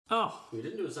Oh. You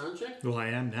didn't do a sound check? Well, I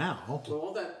am now. Well,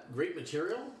 all that great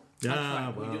material?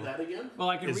 Yeah, Can we do that again? Well,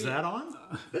 I can Is that on?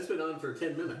 That's been on for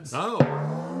 10 minutes. Oh.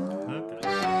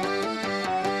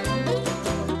 Okay.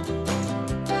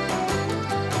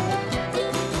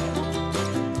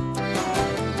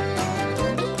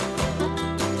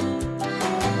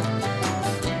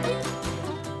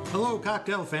 Hello,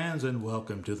 cocktail fans, and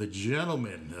welcome to the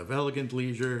Gentlemen of Elegant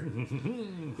Leisure.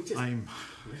 I'm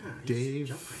Dave.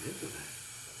 Jump right into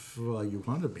that. Well, you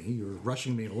wanted me. You were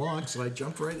rushing me along, so I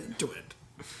jumped right into it.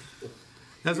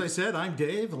 As I said, I'm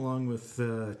Dave, along with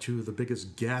two of the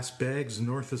biggest gas bags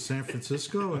north of San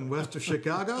Francisco and west of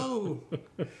Chicago,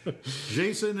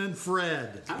 Jason and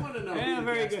Fred. I want to know Yeah, who the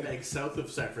very gas good. bags south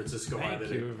of San Francisco Thank are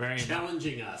that you are very much.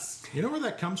 challenging us. You know where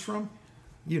that comes from?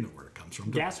 You know where it comes from.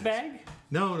 don't Gas you? bag?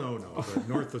 No. But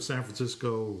north of San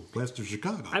Francisco, west of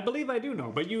Chicago. I believe I do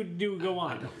know, but you do go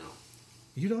on. I don't know.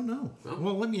 You don't know? No.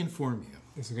 Well, let me inform you.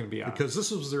 This is going to be Because this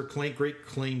was their great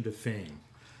claim to fame.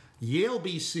 Yale,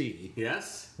 BC,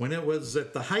 Yes? when it was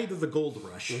at the height of the gold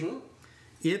rush,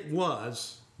 it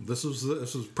was, this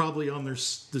was probably on the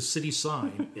city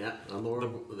sign, Yeah, on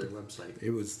their website.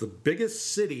 it was the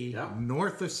biggest city Yeah.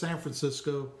 north of San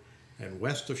Francisco and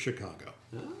west of Chicago.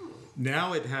 Oh.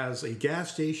 Now it has a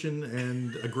gas station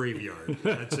and a graveyard.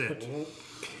 That's it.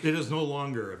 It is no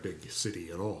longer a big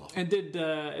city at all. And did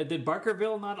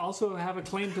Barkerville not also have a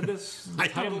claim to this I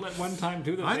title don't- at one time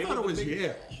too? That I they thought were it the was big-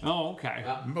 Yale. Oh, okay.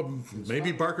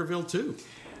 Maybe Barkerville too.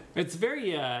 It's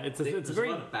very it's There's very.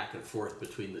 a lot of back and forth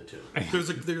between the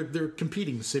two. They're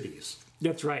competing cities.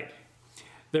 That's right.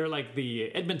 They're like the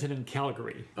Edmonton and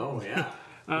Calgary. Oh, yeah.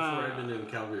 Before Edmonton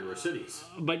and Calgary were cities.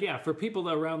 But yeah, for people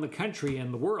around the country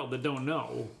and the world that don't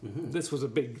know, this was a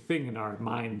big thing in our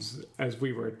minds as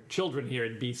we were children here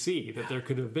in BC, that there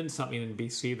could have been something in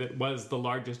BC that was the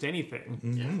largest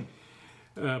anything.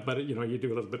 But you do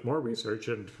a little bit more research,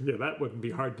 and that wouldn't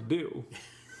be hard to do.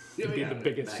 Oh, be the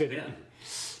biggest back city. then.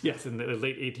 Yes, in the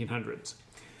late 1800s.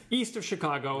 East of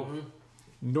Chicago,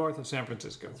 north of San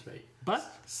Francisco. That's right. But,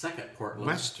 Second Portland.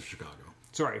 West of Chicago.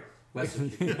 sorry, West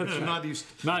of Chicago. Not east.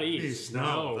 not east.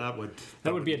 No, No.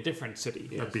 that would be a different city.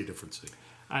 That'd be a different city.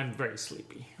 I'm very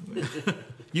sleepy.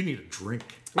 You need a drink.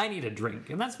 I need a drink,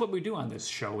 and that's what we do on this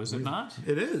show, is it not?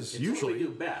 It is It's usually, what we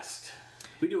do best.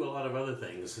 We do a lot of other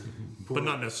things. but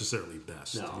not necessarily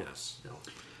best. No. Yes. No.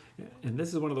 And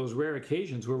this is one of those rare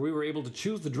occasions where we were able to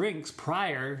choose the drinks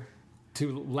prior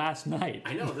to last night.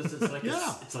 I know, this is like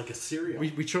Yeah. it's like a cereal.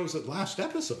 We chose it last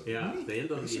episode. Yeah, right?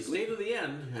 you stay to the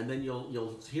end, and then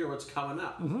you'll hear what's coming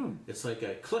up. It's like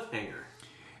a cliffhanger.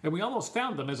 And we almost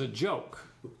found them as a joke.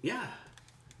 Yeah,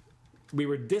 We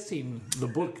were dissing the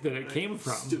book that it came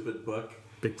from. stupid book,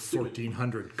 Big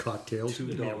 1,400 cocktails.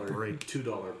 Give me a $2 break.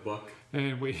 $2 book.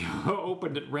 And we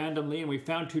opened it randomly, and we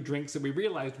found two drinks that we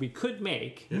realized we could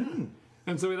make.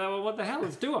 And so we thought, well, what the hell,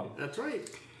 let's do them. That's right.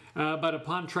 But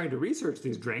upon trying to research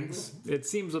these drinks, it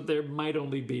seems that there might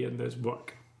only be in this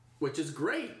book. Which is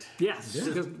great, Yes,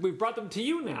 because we've brought them to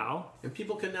you now. and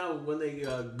people can now, when they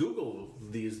Google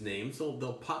these names,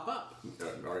 they'll pop up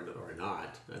or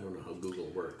not. I don't know how Google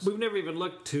works. We've never even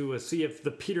looked to see if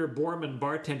the Peter Borman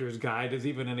Bartender's Guide is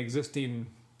even an existing.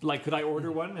 Like, could I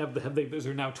order one? Have they? Is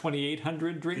there now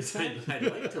 2,800 drinks? I'd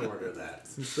like to order that.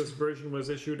 Since this version was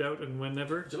issued out and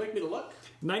whenever. Would you like me to look?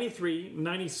 93,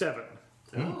 97.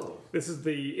 Oh, This is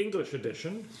the English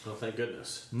edition. oh, thank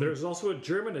goodness. There's also a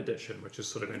German edition, which is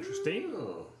sort of interesting.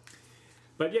 Oh,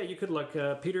 But yeah, you could look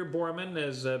Peter Borman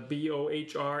as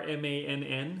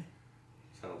Bohrmann.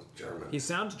 sounds German. He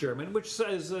sounds German, which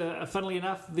says, funnily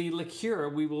enough, the liqueur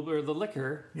the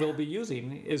liquor we'll be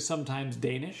using is sometimes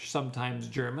Danish, sometimes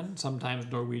German, sometimes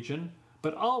Norwegian,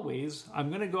 but always, I'm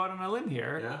going to go out on a limb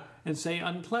here Yeah. and say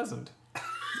unpleasant.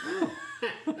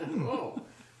 Oh,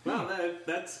 wow,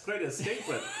 that's quite a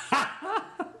statement.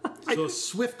 So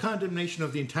swift condemnation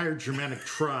of the entire Germanic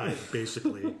tribe,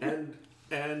 basically. and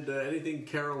anything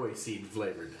caraway seed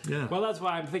flavored. Yeah. Well, that's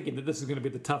why I'm thinking that this is going to be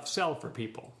the tough sell for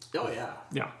people. Oh yeah.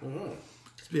 Yeah.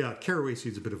 Yeah, caraway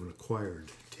seed's a bit of an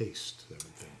acquired taste, I would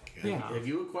think. Yeah. Have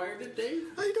you acquired it, Dave?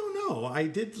 I don't know. I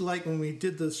did like when we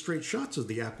did the straight shots of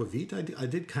the Aquavit. I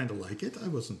did kind of like it. I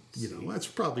wasn't, that's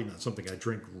probably not something I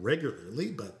drink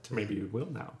regularly, but Maybe you will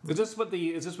now. Is this what they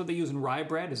use in rye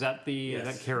bread? Is that the Yes.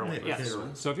 that caraway? Yeah, Yes. caraway.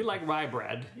 So if you like rye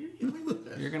bread,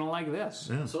 you're gonna like this.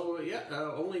 Yeah. So yeah,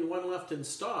 only one left in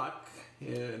stock,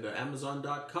 and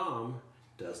Amazon.com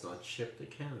does not ship to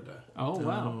Canada. Oh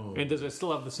wow! And does it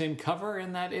still have the same cover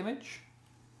in that image?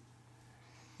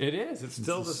 It is. It's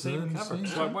still the same cover. same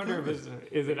So I wonder if is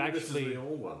it Maybe this is actually? the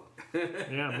old one.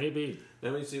 Yeah, maybe.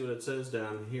 Let me see what it says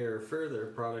down here. Further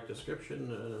product description.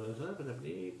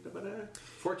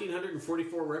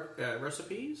 1,444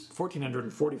 recipes.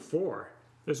 1,444.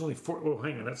 There's only four. Oh,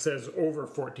 hang on. That says over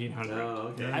 1,400.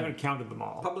 Oh, okay. I haven't counted them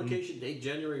all. Publication date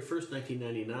January 1st,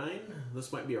 1999.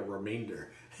 This might be a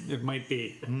remainder. It might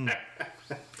be.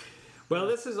 Well,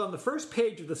 this is on the first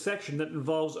page of the section that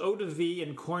involves eau de vie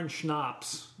and corn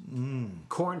schnapps.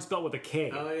 Corn spelled with a K.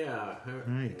 Oh, yeah.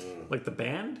 Right. Like the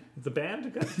band? The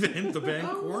band? The band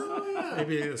corn? yeah.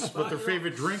 Maybe it's what their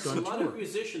favorite drink on A lot tour. of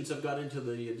musicians have got into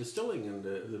the distilling and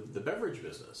the beverage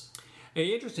business. An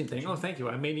interesting thing. Oh, thank you.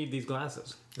 I may need these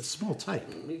glasses. It's small type.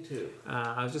 Me too.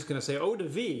 I was just going to say eau de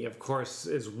vie, of course,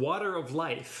 is water of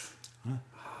life,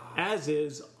 as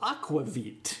is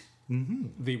Aquavit,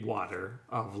 the water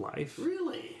of life.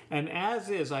 Really? And as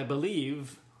is, I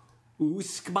believe,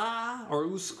 Uskba or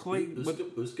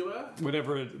Uskaba?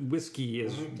 whatever whiskey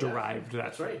is derived.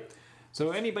 That's right.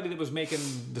 So anybody that was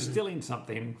distilling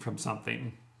something from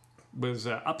something was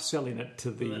upselling it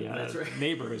to the That's right.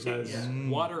 neighbors as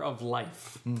water of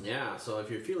life. Yeah, so if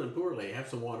you're feeling poorly, have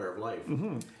some water of life.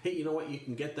 Hey, you know what? You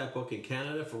can get that book in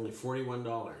Canada for only $41.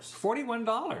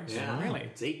 $41, Yeah, really?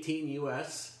 It's 18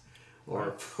 US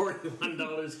or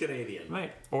 $41 Canadian.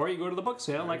 Right. Or you go to the book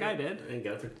sale like I did. And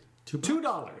get it for $2.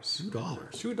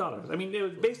 $2. I mean, it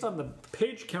was based on the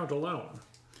page count alone.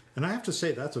 And I have to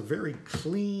say, that's a very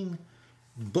clean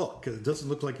book. It doesn't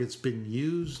look like it's been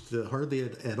used hardly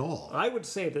at all. I would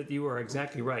say that you are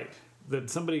exactly right.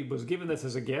 That somebody was given this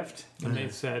as a gift, and they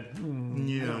said,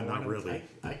 Yeah, not really.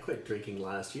 I quit drinking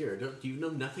last year. Do you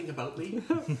know nothing about me?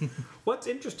 What's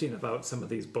interesting about some of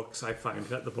these books I find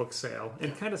at the book sale,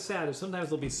 and kind of sad, is sometimes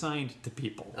they'll be signed to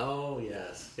people. Oh,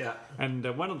 yes. Yeah. And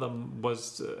one of them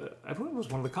was, I think it was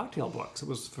one of the cocktail books. It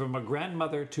was from a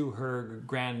grandmother to her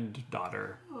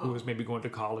granddaughter, who was maybe going to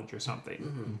college or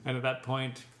something. And at that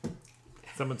point,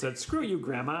 someone said, "Screw you,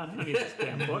 Grandma, I need this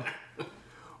damn book."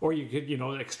 Or you could,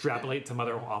 extrapolate some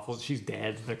other awful. She's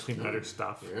dead. They're cleaning out her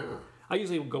stuff. Yeah. I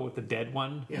usually would go with the dead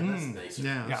one. Yeah, that's nice.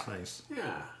 Yeah, that's Yeah. nice.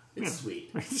 Yeah. It's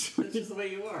sweet. That's just the way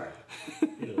you are.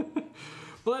 You know.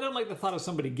 Well, I don't like the thought of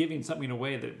somebody giving something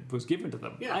away that was given to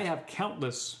them. Yeah. I have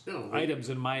countless No, items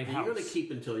in my And house you're going to keep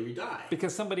until you die.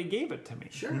 because somebody gave it to me.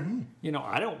 Sure.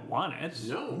 I don't want it.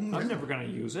 No. I'm never going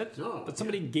to use it. No, But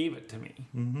somebody gave it to me.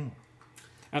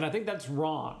 And I think that's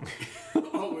wrong.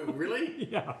 Oh, really?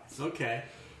 Yeah. Okay.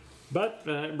 But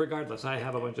regardless, I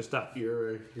have a bunch of stuff.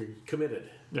 You're committed.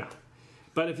 Yeah.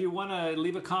 But if you want to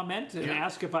leave a comment and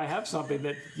ask if I have something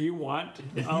that you want,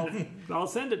 I'll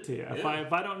send it to you. If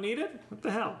I don't need it, what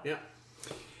the hell? Yeah.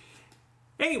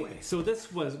 Anyway, so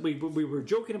this was we were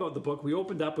joking about the book. We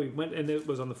opened up, we went, and it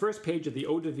was on the first page of the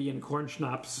eau de vie and corn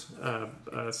schnapps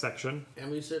section. And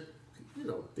we said,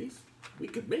 these we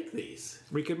could make these.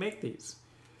 We could make these.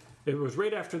 It was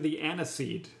right after the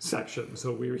aniseed section,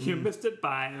 so you missed it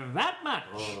by that much.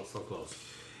 Oh, so close.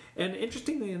 And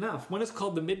interestingly enough, one is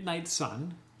called the Midnight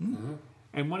Sun,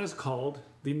 and one is called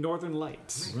the Northern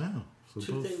Lights. Wow. So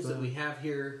Two both, things that we have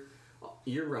here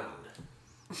year round.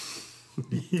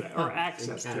 Or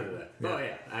access in to. Canada. Oh,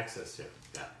 yeah. Access to.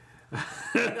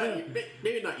 Yeah.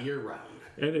 Maybe not year round.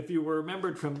 And if you were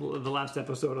remembered from the last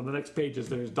episode, on the next pages,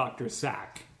 there's Dr.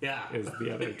 Sack. Yeah. Is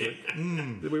the other drink.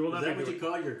 We will Is not that be what you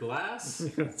call your glass?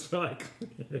 That's like,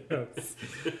 yes.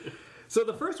 So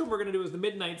the first one we're going to do is the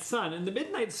Midnight Sun. And the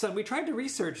Midnight Sun, we tried to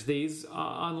research these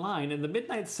online, and the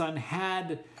Midnight Sun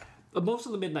had... most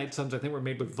of the Midnight Suns, I think, were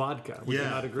made with vodka. Would you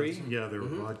not agree? Yeah, they were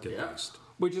vodka based.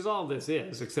 Which is all this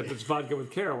is, except it's vodka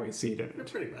with caraway seed in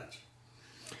it. Pretty much.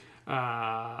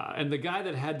 And the guy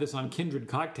that had this on Kindred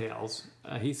Cocktails,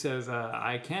 he says,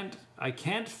 I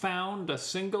can't found a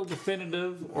single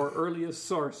definitive or earliest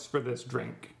source for this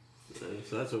drink.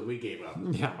 So that's what we gave up.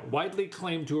 Yeah, widely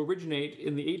claimed to originate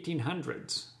in the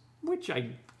 1800s, which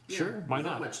sure, why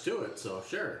There's not? much to it, so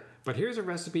sure. But here's a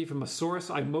recipe from a source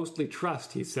I mostly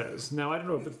trust, he says. Now, I don't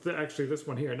know if it's actually this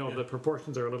one here. No, the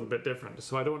proportions are a little bit different,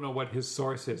 so I don't know what his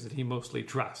source is that he mostly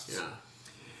trusts.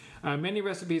 Yeah. Many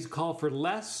recipes call for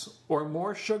less or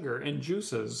more sugar and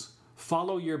juices.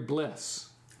 Follow your bliss.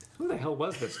 Who the hell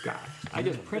was this guy? I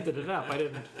just printed it up. I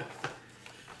didn't...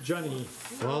 Johnny.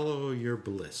 Follow your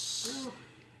bliss.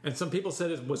 And some people said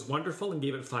it was wonderful and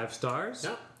gave it 5 stars.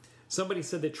 Yeah. Somebody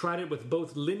said they tried it with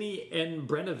both Linny and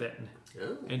Brennivin.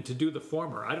 Yeah. And to do the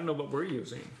former, I don't know what we're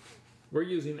using. We're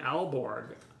using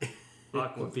Alborg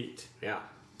Aquavit. Yeah.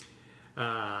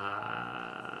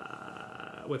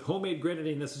 With homemade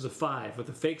grenadine, this is a 5. With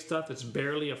the fake stuff, it's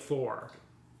barely a 4.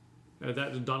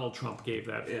 That Donald Trump gave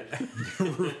that.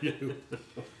 Yeah.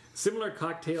 Similar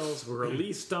cocktails were a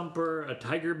Lee Stumper, a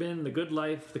Tiger Bin, the Good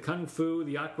Life, the Kung Fu,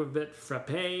 the Aquavit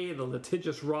Frappe, the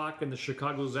Litigious Rock, and the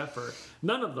Chicago Zephyr.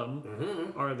 None of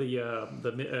them are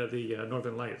the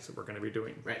Northern Lights that we're going to be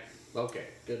doing. Right. Okay.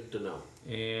 Good to know.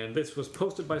 And this was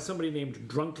posted by somebody named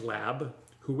Drunk Lab,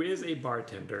 who is a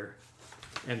bartender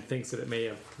and thinks that it may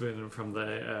have been from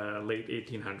the late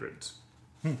 1800s.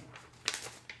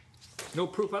 No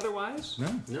proof otherwise?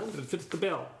 No. But it fits the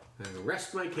bill. I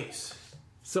rest my case.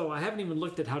 So I haven't even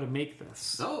looked at how to make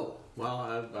this. Oh,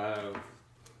 well,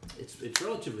 it's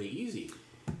relatively easy.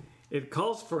 It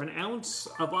calls for an ounce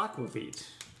of Aquavit.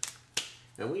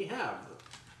 And we have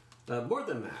more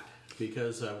than that,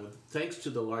 because thanks to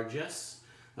the largesse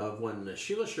of one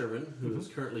Sheila Sherman, who is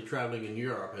currently traveling in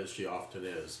Europe, as she often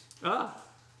is. As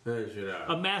you know.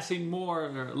 Amassing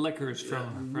more liquors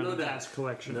from no the doubt. past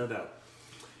collection. No doubt.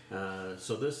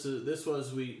 So this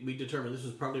was we determined this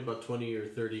was probably about 20 or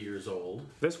 30 years old.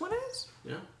 This one is?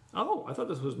 Yeah. Oh, I thought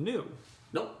this was new.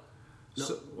 Nope. No.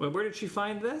 So, where did she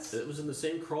find this? It was in the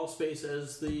same crawl space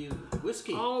as the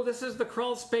whiskey. Oh, this is the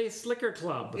Crawl Space Liquor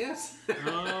Club. Yes.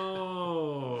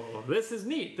 Oh, this is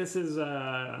neat. This is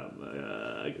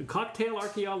cocktail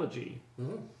archaeology.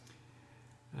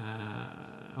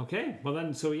 Okay, well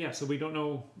then, so we don't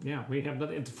know. Yeah, we have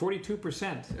nothing. It's 42%.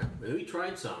 Yeah. And we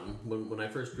tried some when I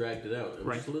first dragged it out. It was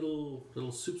Right. just a little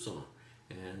soupçon,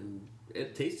 and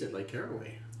it tasted like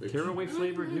caraway. Caraway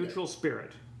flavored neutral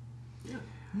spirit. Yeah.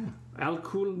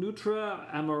 Alcool Nutra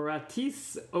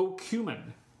Amoratis O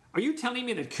Cumin. Are you telling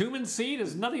me that cumin seed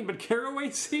is nothing but caraway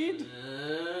seed?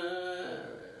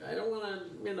 I don't want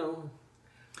to,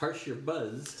 harsh your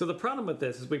buzz. So the problem with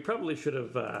this is we probably should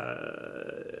have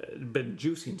been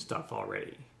juicing stuff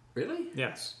already. Really?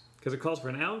 Yes, because it calls for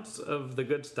an ounce of the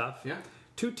good stuff. Yeah.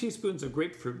 2 teaspoons of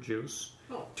grapefruit juice.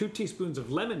 Oh. 2 teaspoons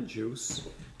of lemon juice.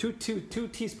 2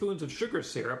 teaspoons of sugar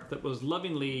syrup that was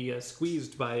lovingly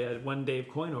squeezed by one Dave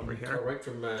Coyne over here. Oh, right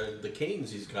from the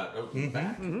canes he's got out in the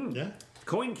back. Yeah.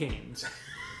 Coin canes.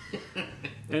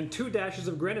 And 2 dashes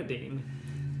of grenadine.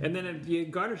 And then you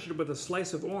garnish it with a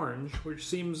slice of orange, which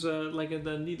seems like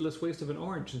the needless waste of an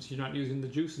orange since you're not using the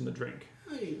juice in the drink.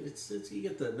 Hey, it's you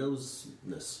get the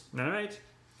noseness. All right.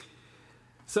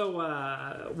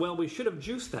 So, we should have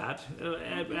juiced that.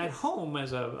 At home,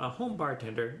 as a home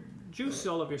bartender, juice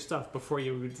all of your stuff before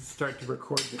you start to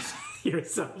record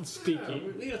yourself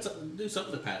speaking. We got something, do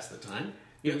something to pass the time.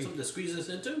 You got something to squeeze this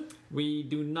into? We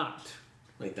do not.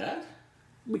 Like that?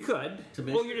 We could.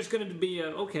 Well, you're just going to be,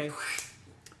 okay.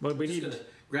 Well, we need... Just gonna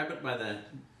grab it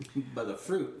by the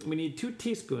fruit. We need 2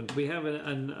 teaspoons. We have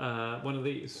one of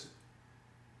these.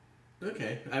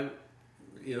 Okay. And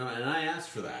I asked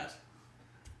for that.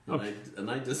 And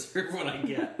I deserve what I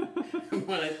get.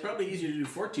 Well, it's probably easier to do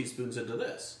 4 teaspoons into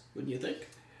this, wouldn't you think?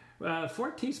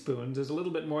 4 teaspoons is a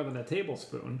little bit more than a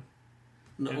tablespoon.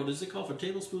 No, what does it call for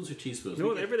tablespoons or teaspoons?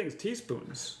 No, everything's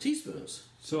teaspoons. Teaspoons.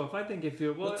 So if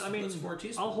you... Well, What's 4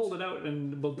 teaspoons? I'll hold it out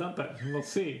and we'll dump it and we'll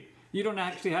see. You don't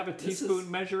actually have a teaspoon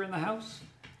measure in the house?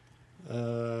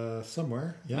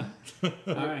 Somewhere, yeah. All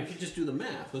right. You could just do the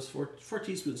math. What's 4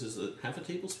 teaspoons? Is it half a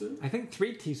tablespoon? I think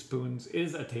 3 teaspoons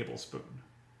is a tablespoon.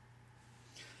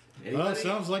 Well,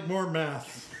 sounds like more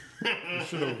math. I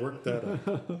should have worked that out.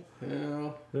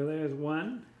 Well, So there's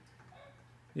 1.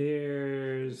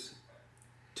 Here's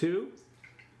 2.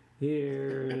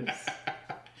 Here's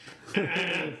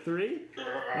 3.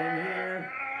 And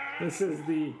here, this is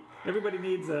the... Everybody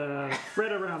needs a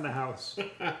spread around the house.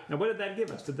 Now, what did that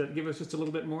give us? Did that give us just a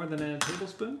little bit more than a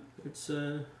tablespoon? it's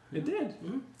It did.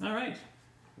 All right.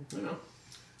 I know.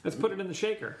 Let's put it in the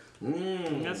shaker.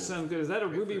 That sounds good. Is that a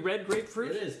ruby red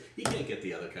grapefruit? It is. You can't get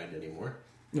the other kind anymore.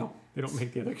 No, they don't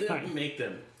make the other They don't kind. make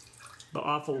them. The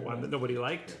awful one that nobody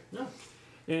liked. No.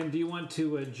 And do you want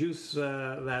to juice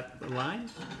that lime?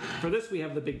 For this, we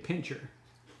have the big pincher.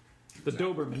 The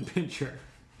Doberman pincher.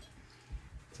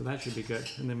 So that should be good.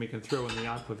 And then we can throw in the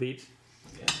Aquavit.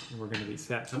 Yeah. And we're going to be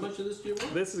set. How much of this do you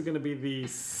want? This is going to be the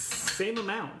same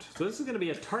amount. So this is going to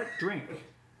be a tart drink.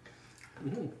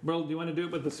 Well, do you want to do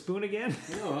it with the spoon again?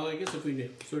 No, well, I guess if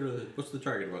we sort of... What's the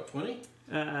target, about 20?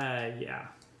 Yeah.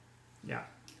 Yeah.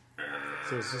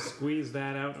 So just squeeze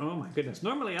that out. Oh my goodness.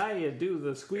 Normally I do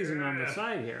the squeezing on the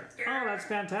side here. Oh, that's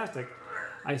fantastic.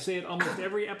 I say it almost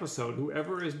every episode.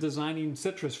 Whoever is designing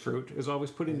citrus fruit is always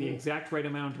putting the exact right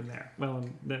amount in there. Well,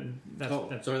 then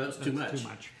that's sorry, that's too much. Too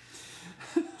much.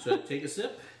 Should I take a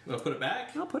sip? I'll put it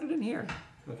back? I'll put it in here.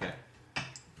 Okay.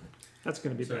 That's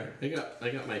going to be Sorry, better. I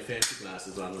got my fancy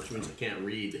glasses on, which means I can't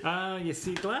read. You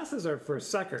see, glasses are for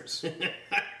suckers.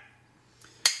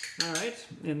 All right,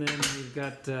 and then we've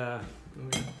got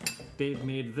Dave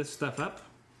made this stuff up.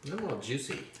 I'm all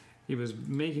juicy. He was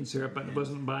making syrup, but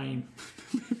wasn't buying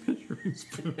measuring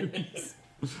spoons.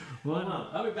 Hold on,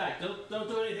 I'll be back. Don't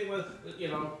do anything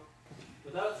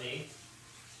without me.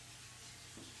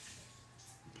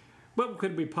 What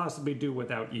could we possibly do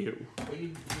without you? Well,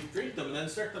 you drink them and then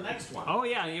start the next one. Oh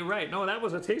yeah, you're right. No, that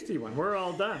was a tasty one. We're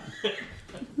all done.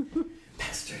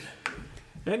 Bastard.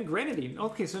 And grenadine.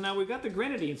 Okay, so now we've got the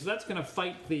grenadine, so that's going to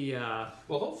fight the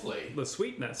Well, hopefully. the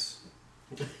sweetness.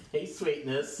 Hey,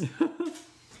 sweetness.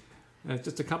 It's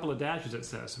just a couple of dashes, it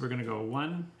says. So we're going to go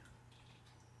 1,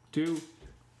 2,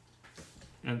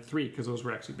 and 3, because those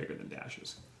were actually bigger than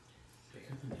dashes.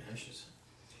 Bigger than dashes.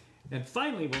 And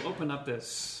finally, we'll open up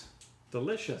this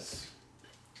delicious,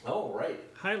 Oh, right.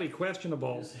 highly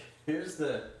questionable. Here's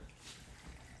the...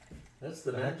 That's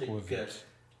the magic. Aquavit.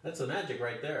 That's the magic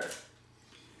right there.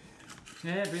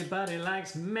 Everybody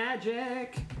likes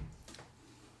magic.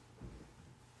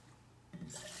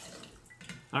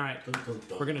 All right,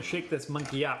 we're going to shake this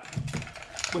monkey up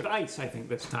with ice, I think,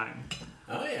 this time.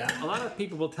 Oh, yeah. A lot of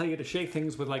people will tell you to shake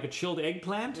things with like a chilled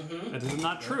eggplant. That is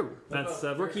not true. That's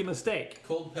a rookie mistake.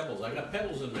 Cold pebbles. I got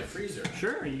pebbles in my freezer.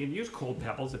 Sure, you can use cold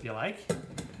pebbles if you like.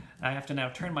 I have to now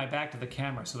turn my back to the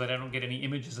camera so that I don't get any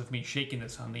images of me shaking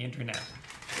this on the internet.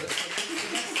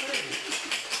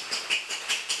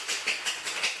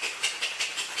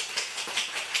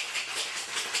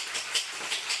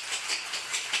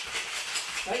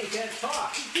 Hey, you can't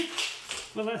talk.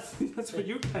 Well, that's what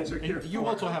you guys are here And you for.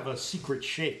 also have a secret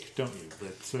shake, don't you?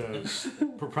 That's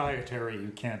proprietary.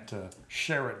 You can't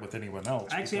share it with anyone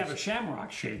else. I actually have a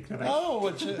shamrock shake that I, Oh,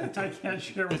 it's, I can't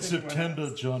share with it's anyone September,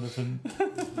 else. Jonathan.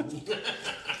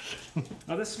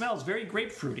 Oh, this smells very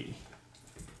grapefruity.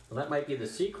 Well, that might be the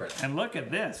secret. And look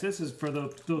at this. This is for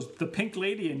the pink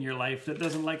lady in your life that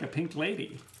doesn't like a pink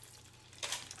lady.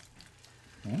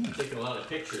 I'm taking a lot of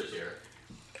pictures here.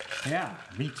 Yeah,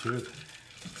 Me too.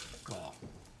 Well,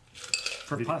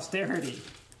 for posterity.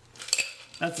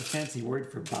 That's a fancy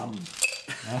word for bum.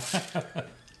 A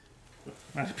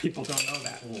lot of people don't know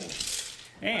that.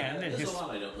 And There's you a lot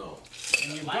I don't know.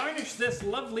 garnish this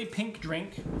lovely pink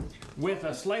drink with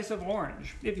a slice of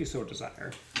orange, if you so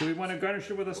desire. Do we want to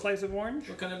garnish it with a slice of orange?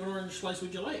 What kind of orange slice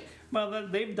would you like? Well,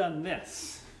 they've done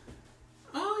this.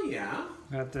 Oh, yeah.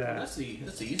 But, That's the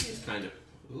easiest kind of...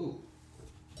 Ooh.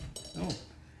 oh,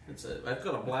 I've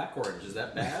got a black orange. Is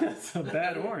that bad? that's a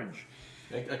bad orange.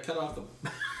 I cut off the...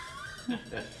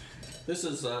 This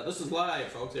is live,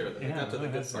 folks. Here, I got to the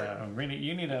good that's, part. really,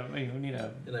 you need a. And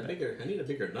I need a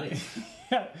bigger knife.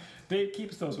 Yeah, Dave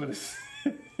keeps those with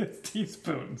his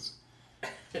teaspoons.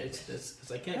 It's just,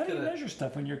 'cause I can't How do cut you a... measure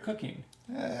stuff when you're cooking?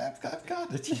 I've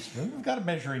got a teaspoon. I've got a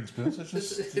measuring spoon. It's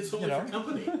just, It's only for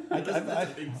company. That's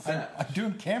a big fat. I'm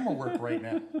doing camera work right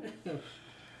now.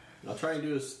 I'll try and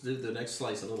do the next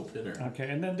slice a little thinner. Okay,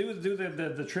 and then do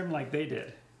the trim like they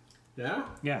did. Yeah?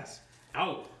 Yes.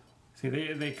 Oh. See,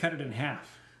 they cut it in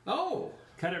half. Oh.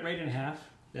 Cut it right in half,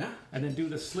 Yeah? and then do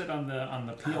the slit on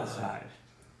the peel side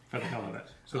for the hell of it.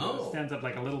 So that it stands up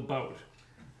like a little boat.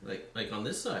 Like on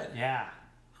this side? Yeah.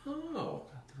 Oh.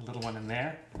 A little one in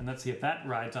there, and let's see if that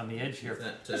rides on the edge here.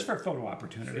 That, Just for photo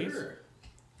opportunities. Sure.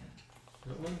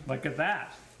 That one? Look at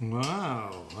that.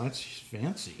 Wow, that's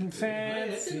fancy. I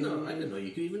Fancy. didn't know you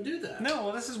could even do that. No,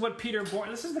 well, this is what Peter Bourne.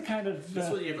 This is the kind of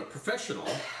That's when you have a professional.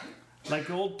 like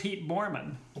old Pete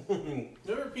Boorman.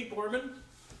 Remember Pete Borman?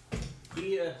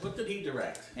 What did he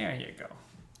direct? There you go.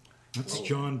 That's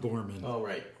John Borman. Oh,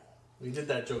 right. We did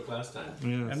that joke last time.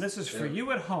 Yes. And this is for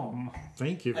you at home.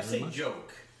 Thank you I very say much.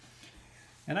 joke.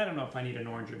 And I don't know if I need an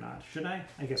orange or not. Should I?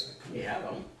 I guess I could. We have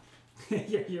them.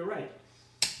 Yeah, you're right.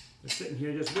 They're sitting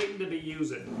here just waiting to be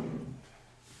used.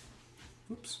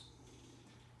 Oops.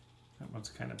 That one's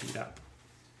kind of beat up.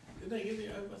 Did I give you?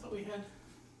 I thought we had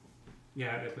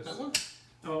Yeah, it was. that one.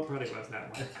 Oh, probably was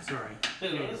that one. Sorry. No,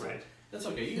 Yeah, you're that's, right. that's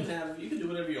okay. You can do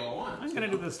whatever you all want. I'm going to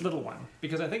do this little one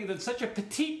because I think it's such a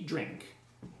petite drink.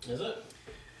 Is it?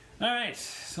 All right,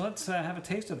 so let's have a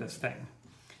taste of this thing.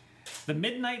 The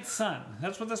Midnight Sun.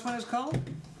 That's what this one is called?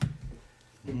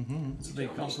 Mm-hmm. So they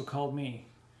also called me.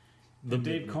 The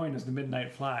Dave Coyne is the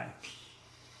Midnight Fly.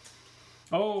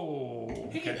 Oh,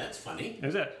 Hey, okay. that's funny.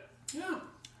 Is it? Yeah.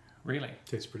 Really?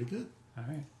 Tastes pretty good. All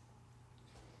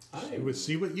right. We'll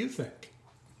see what you think.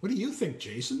 What do you think,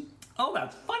 Jason? Oh,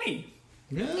 that's funny.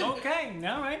 Yeah. Okay,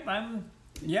 all right.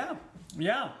 Yeah.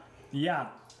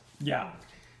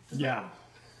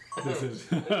 This is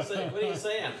What are you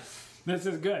saying? this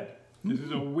is good. This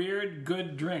is a weird,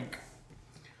 good drink.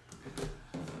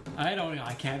 I don't know.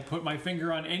 I can't put my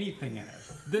finger on anything in it.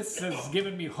 This has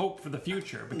given me hope for the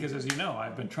future because, as you know,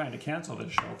 I've been trying to cancel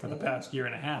this show for the past year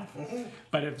and a half.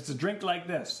 But if it's a drink like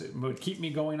this, it would keep me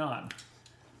going on.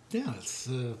 Yeah, it's...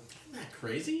 Isn't that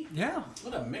crazy? Yeah.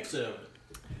 What a mix of...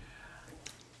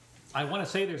 I want to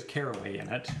say there's caraway in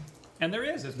it. And there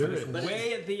is. But it's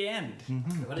way at the end.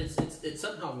 Mm-hmm. But it's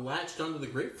somehow latched onto the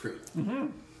grapefruit. Mm-hmm.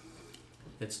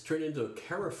 It's turned into a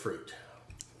cara fruit.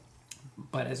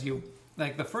 But as you...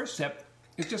 Like, the first sip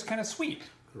is just kind of sweet.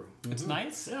 Mm-hmm. It's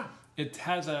nice. Yeah. It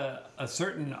has a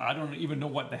certain... I don't even know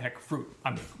what the heck fruit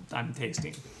I'm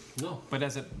tasting. No. But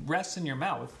as it rests in your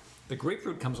mouth, the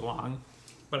grapefruit comes along.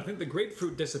 But I think the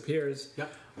grapefruit disappears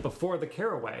before the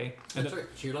caraway. And That's right.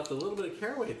 So you left a little bit of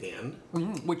caraway at the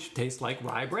end. Which tastes like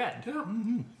rye bread. Yeah.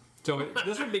 Mm-hmm. So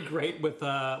this would be great with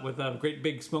a great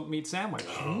big smoked meat sandwich.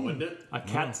 Oh, wouldn't it? A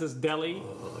Katz's Deli,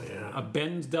 Oh, yeah. a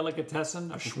Ben's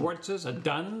Delicatessen, a Schwartz's, a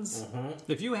Dunn's.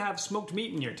 If you have smoked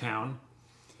meat in your town,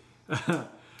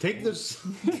 Take this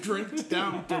drink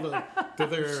down to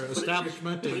their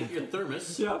establishment. Put it in your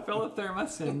thermos. yeah, fill a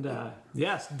thermos, and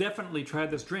yes, definitely try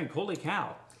this drink. Holy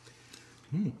cow!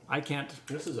 I can't.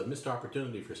 This is a missed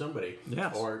opportunity for somebody.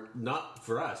 Yes. Or not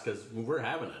for us, because we're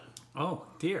having it. Oh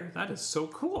dear, that is so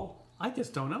cool. I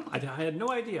just don't know. I had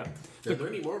no idea. Are there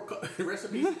any more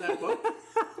recipes in that book?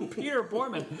 Peter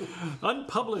Borman,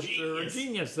 unpublished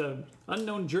genius,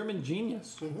 unknown German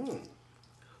genius. Mm-hmm.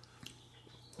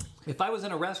 If I was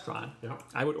in a restaurant,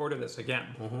 I would order this again.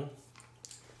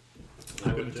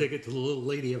 I'm going to take it to the little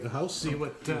lady of the house, see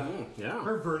what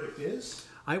her verdict is.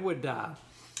 I would I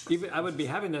would be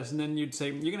having this, and then you'd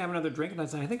say, "You gonna have another drink?" And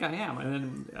I'd say, "I think I am." And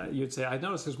then you'd say, "I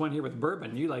noticed there's one here with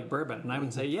bourbon. You like bourbon?" And I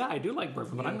would say, "Yeah, I do like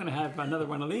bourbon, but I'm gonna have another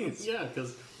one of these." Yeah,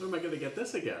 because where am I going to get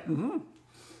this again? Mm-hmm.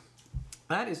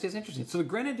 That is just interesting. So the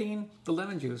grenadine, the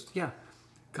lemon juice,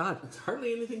 God, There's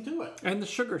hardly anything to it. and the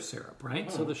sugar syrup,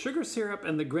 right? So the sugar syrup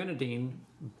and the grenadine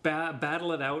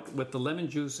battle it out with the lemon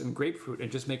juice and grapefruit, and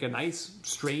just make a nice,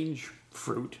 strange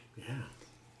fruit. Yeah.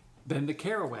 Then the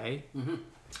caraway.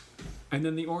 And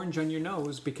then the orange on your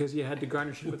nose because you had to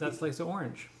garnish it with that slice of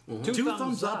orange. Two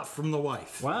thumbs up from the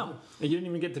wife. Wow. And you didn't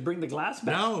even get to bring the glass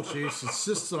back. No, she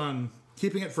insists on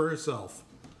keeping it for herself.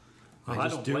 I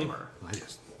don't blame her.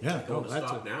 Going to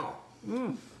stop now.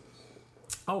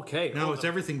 Okay. Now it's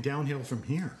everything downhill from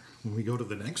here when we go to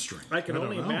the next drink. I can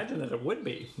only don't know. imagine that it would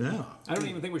be. Yeah. I don't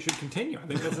even think we should continue. I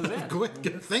think this is it.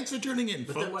 Good. Thanks for tuning in,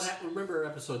 But folks. then what happened? Remember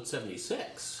episode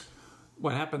 76?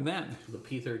 What happened then? The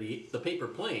P-38, the paper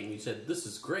plane. You said, this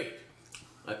is great.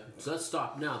 So let's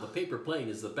stop now. The paper plane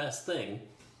is the best thing.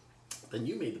 Then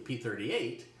you made the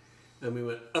P-38, and we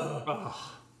went, ugh.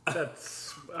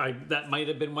 That might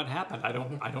have been what happened. I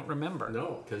don't remember.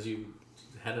 No, because you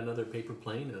had another paper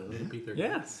plane and another P-38.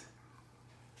 Yes.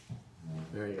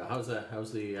 There you go. How's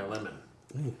the lemon?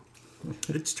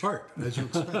 It's tart, as you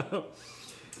expect.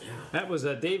 That was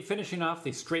Dave finishing off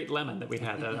the straight lemon that we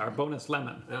had, our bonus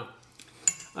lemon. Yeah.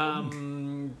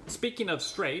 Speaking of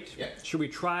straight, should we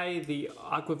try the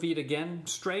Aquavit again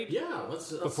straight? Yeah,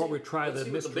 let's Before see, we try let's the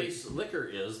see mystery. what the base liquor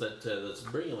is that's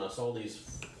bringing us all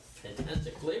these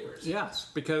fantastic flavors.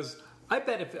 Yes, because I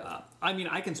bet if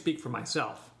I can speak for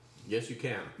myself. Yes, you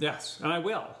can. Yes, and I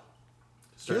will.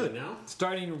 Starting now?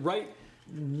 Starting right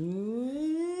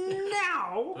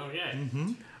now. Okay.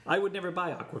 I would never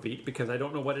buy Aquavit because I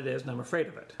don't know what it is and I'm afraid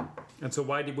of it. And so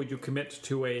why would you commit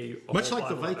to a Much whole like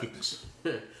the bottle of it? Vikings.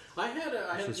 I had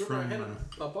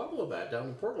a bottle of that down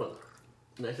in Portland.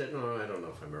 And I said, no, I don't know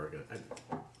if I'm ever going to.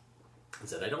 I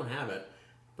said, I don't have it,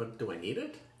 but do I need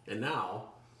it? And now,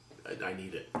 I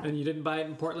need it. And you didn't buy it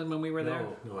in Portland when we were there?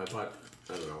 No, I bought,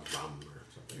 I don't know, rum or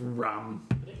something. Rum.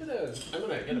 I'm going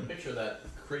to get a picture of that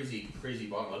crazy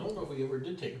bottle. I don't know if we ever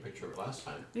did take a picture of it last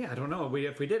time. Yeah, I don't know.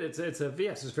 If we did, it's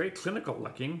very clinical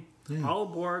looking.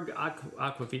 Aalborg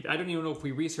Aquavit. I don't even know if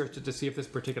we researched it to see if this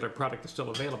particular product is still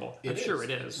available. I'm sure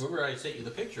it is. Remember I sent you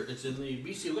the picture. It's in the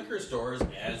BC liquor stores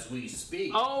as we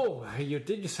speak. Oh, you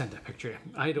did send a picture.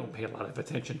 I don't pay a lot of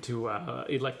attention to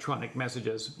electronic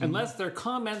messages unless they're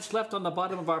comments left on the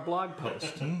bottom of our blog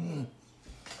post.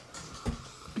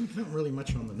 Not really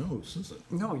much on the nose, is it?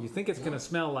 No, you think it's going to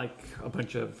smell like a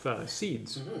bunch of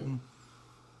seeds,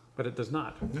 but it does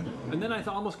not. And then I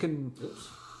almost can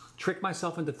trick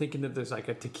myself into thinking that there's like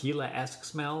a tequila-esque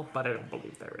smell, but I don't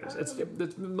believe there is.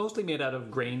 It's mostly made out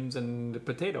of grains and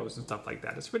potatoes and stuff like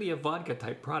that. It's really a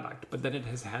vodka-type product, but then it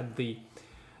has had the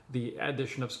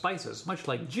addition of spices, much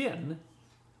like gin,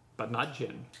 but not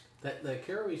gin. The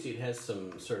caraway seed has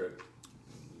some sort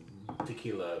of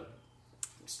tequila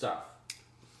stuff.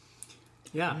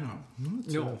 Yeah.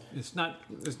 No, it's not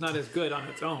as good on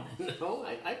its own. No,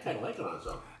 I kind of like it on its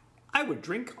own. I would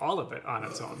drink all of it on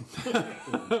its own.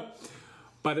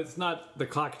 But it's not the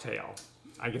cocktail.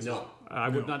 I guess No. I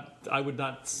would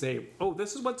not say, oh,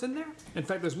 this is what's in there. In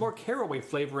fact, there's more caraway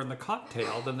flavor in the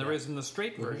cocktail than there is in the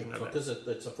straight version of it. Because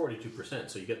it's a 42%,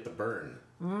 so you get the burn.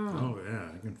 Oh yeah.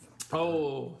 I can...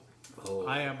 Oh,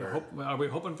 I am. burn. Are we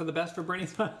hoping for the best for Bernie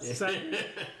Sanders?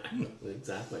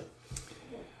 Exactly.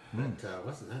 But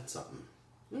wasn't that something?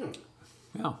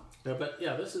 Yeah. But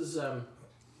yeah, this is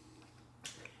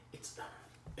it's.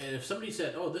 And if somebody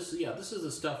said, "Oh, this is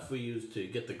the stuff we use to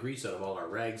get the grease out of all our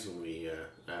rags when we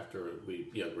after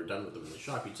we're done with them in the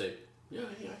shop," you'd say, "Yeah,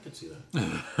 I can see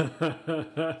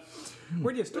that."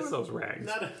 Where do you store those rags?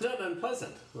 Not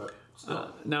unpleasant, but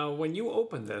still. Now, when you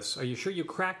opened this, are you sure you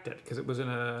cracked it? Because it was in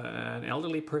an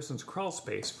elderly person's crawl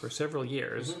space for several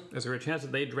years. Is there a chance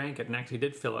that they drank it and actually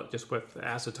did fill it just with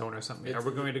acetone or something? Are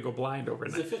we going to go blind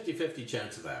overnight? It's a 50-50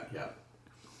 chance of that, yeah.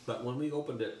 But when we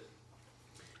opened it,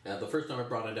 the first time I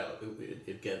brought it out,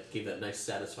 it gave that nice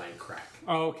satisfying crack.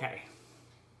 Okay.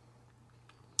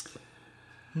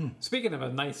 Speaking of a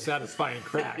nice satisfying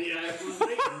crack. Yeah, I was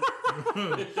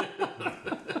waiting.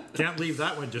 Can't leave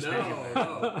that one just hanging there.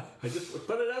 No. I just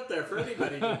put it out there for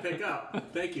anybody to pick up.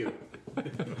 Thank you.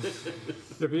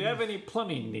 If you have any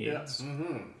plumbing needs.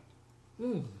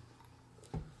 Yeah.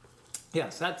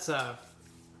 Yes, that's...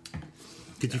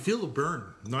 Could you feel the burn?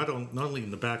 Not only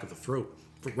in the back of the throat,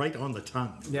 but right on the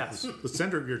tongue. Yes. The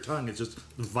center of your tongue is just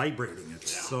vibrating.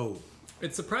 It's so...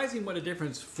 It's surprising what a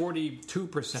difference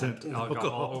 42%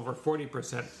 alcohol over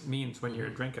 40% means when you're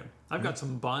drinking. I've got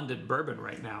some bonded bourbon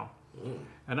right now,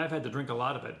 and I've had to drink a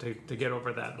lot of it to get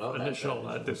over that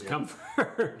initial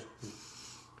discomfort.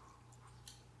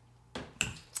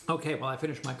 Okay, well, I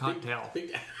finished my cocktail.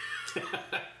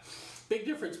 Big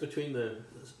difference between the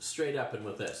straight up and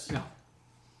with this. Yeah.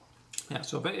 Yeah,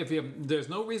 so if you, there's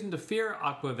no reason to fear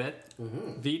Aquavit,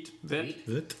 Vit.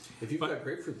 If you've got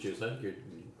grapefruit juice, I think you're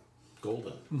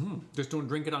golden. Just don't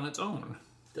drink it on its own.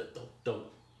 Don't.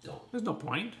 There's no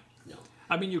point. No.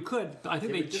 I mean, you could. I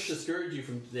think It they would just discourage you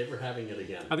from never having it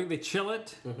again. I think they chill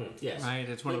it. Yes. Right,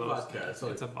 it's one of those. Vodka.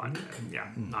 It's a vodka. Yeah,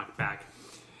 knocked back.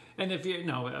 And if you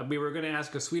know, we were going to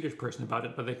ask a Swedish person about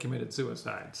it, but they committed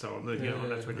suicide. So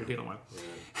that's what you're dealing with.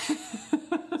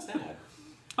 Sad.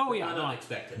 Oh yeah, Not no,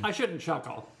 unexpected. I shouldn't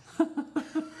chuckle.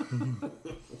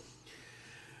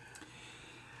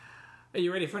 Are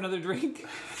you ready for another drink?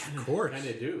 Of course. Kind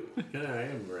of do. I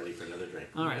am ready for another drink.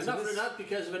 All right, And so not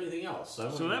because of anything else. So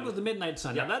that was the Midnight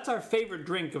Sun. Yeah. Now that's our favorite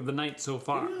drink of the night so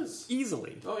far. It is.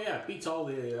 Easily. Oh yeah, it beats all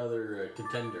the other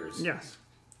contenders. Yes.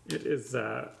 It is.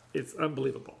 It's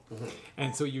unbelievable.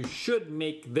 And so you should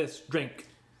make this drink.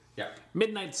 Yeah.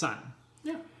 Midnight Sun.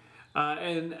 Yeah.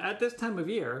 And at this time of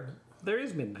year, there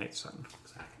is Midnight Sun.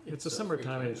 Exactly. It's the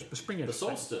summertime. It's spring. The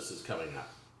solstice is coming up,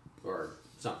 or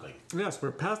something. Yes,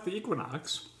 we're past the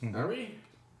equinox. Are we?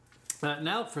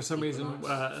 Now, for some reason,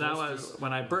 Equinox, now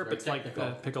when I burp, Very it's like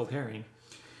technical. Pickled herring.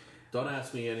 Don't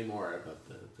ask me anymore about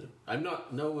I'm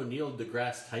not no Neil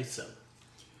deGrasse Tyson,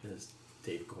 as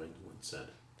Dave Coyne once said.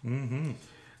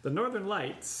 The Northern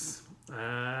Lights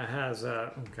has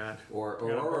oh god, Or I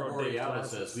gotta borrow Aurora Dave's Borealis,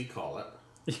 glasses. as we call it.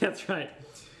 Yeah, that's right.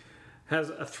 Has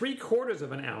a 3/4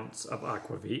 of an ounce of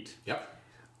Aquavit, Yep.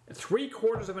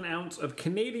 3/4 of an ounce of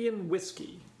Canadian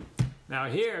whiskey. Now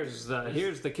here's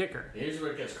the kicker, Here's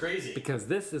where it gets crazy. because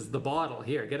this is the bottle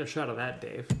here. Get a shot of that,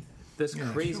 Dave. This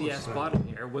Yeah, crazy show ass us bottle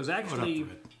here was actually to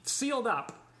it. sealed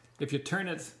up. If you turn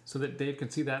it so that Dave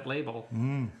can see that label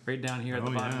right down here at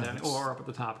the Oh, bottom, yeah. or up at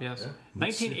the top. Yes,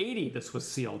 1980. This was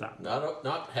sealed up.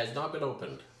 Has not been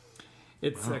opened.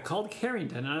 It's called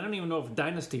Carrington, and I don't even know if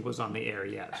Dynasty was on the air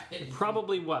yet. It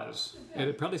probably was. It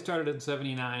had probably started in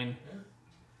 '79,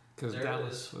 because There it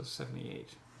Dallas is. was '78.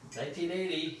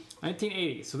 1980.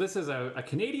 1980. So this is a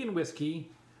Canadian whiskey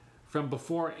from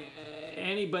before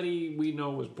anybody we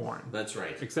know was born, That's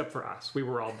right. except for us. We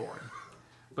were all born,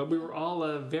 but we were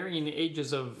all varying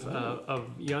ages of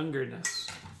youngerness.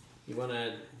 You want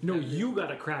to? No, you got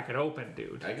to crack it open,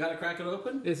 dude. I gotta crack it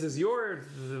open. This is your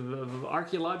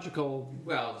archaeological.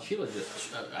 Well, Sheila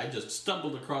I just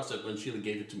stumbled across it when Sheila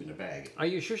gave it to me in a bag. Are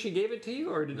you sure she gave it to you,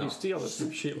 or did No. you steal it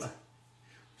from Sheila?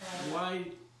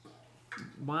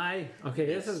 Why? Okay,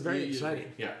 this is very You-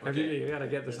 exciting. yeah, Have you, okay. you got to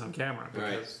get this on camera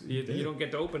because you don't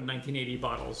get to open 1980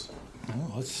 bottles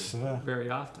Oh, let's very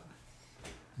often.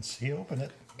 see. Open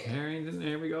it. Carrington,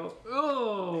 there we go.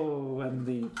 Oh, and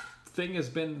the thing has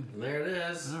been. And there it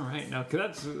is. All right, now 'cause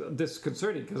that's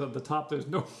disconcerting because at the top there's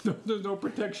no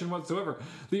protection whatsoever.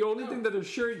 The only thing that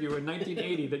assured you in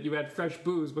 1980 that you had fresh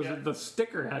booze was that the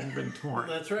sticker hadn't been torn.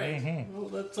 That's right. Well,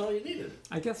 that's all you needed.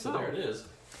 I guess so. So there it is.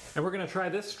 And we're gonna try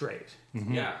this straight.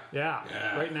 Yeah. Yeah.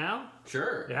 Yeah. Right now.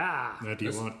 Sure. Yeah. Now, do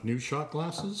you want new shot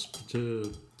glasses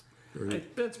to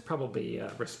That's probably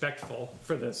respectful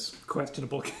for this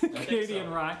questionable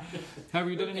Canadian rye. Have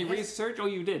you done any research? Oh,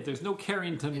 you did. There's no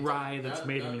Carrington rye that's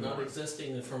made anymore. Not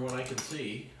existing from what I can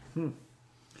see. And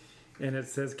it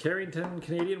says Carrington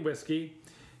Canadian whiskey.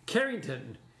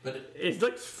 Carrington. But it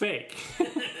looks fake.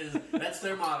 That's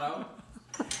their motto.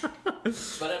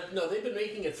 But no, they've been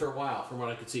making it for a while, from what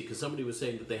I could see, because somebody was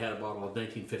saying that they had a bottle of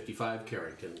 1955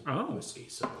 Carrington whiskey.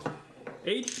 So,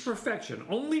 aged to perfection.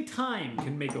 Only time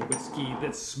can make a whiskey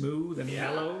this smooth and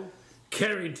mellow.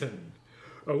 Carrington,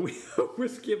 a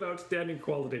whiskey of outstanding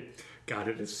quality. God,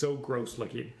 it is so gross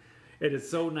looking. It is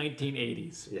so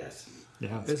 1980s. Yes.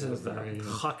 Yeah. This is the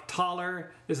Hochtaler.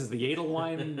 This is the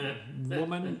Edelweiss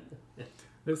woman.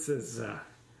 This is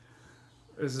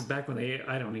back when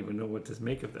I don't even know what to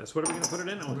make of this. What are we going to put it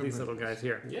in? Oh, these little guys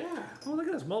here. Yeah. Oh, look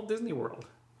at this. Walt Disney World.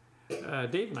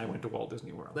 Dave and I went to Walt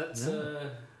Disney World. That's,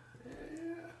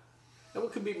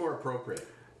 what could be more appropriate?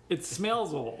 It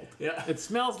smells old. Yeah. It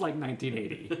smells like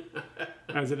 1980.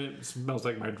 As in, it smells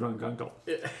like my drunk uncle.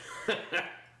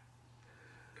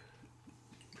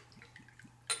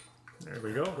 There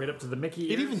we go. Right up to the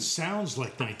Mickey ears. It even sounds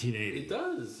like 1980. It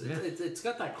does. Yeah. It's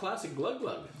got that classic glug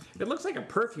glug. It looks like a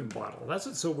perfume bottle. That's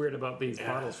what's so weird about these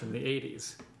bottles from the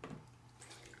 80s.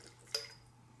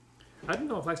 I don't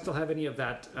know if I still have any of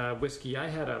that whiskey. I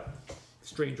had a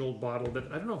strange old bottle that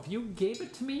I don't know if you gave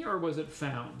it to me or was it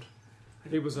found.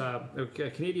 It was a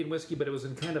Canadian whiskey, but it was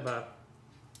in kind of a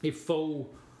faux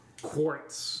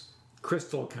quartz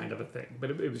crystal kind of a thing.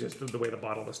 But it was just the way the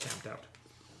bottle was stamped out.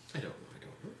 I don't know.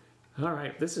 All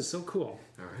right, this is so cool.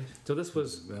 All right. So this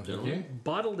was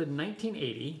bottled in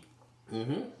 1980.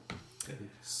 Mm-hmm.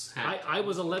 I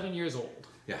was 11 years old.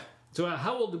 Yeah. So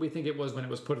how old do we think it was when it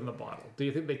was put in the bottle? Do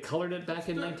you think they colored it back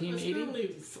in 1980?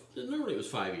 Normally it was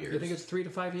 5 years. You think it's 3 to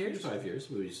 5 years? 3 to 5 years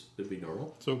would be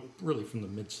normal. So really from the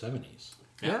mid-70s.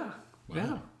 Yeah. Wow.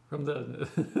 Yeah. From the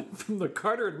from the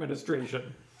Carter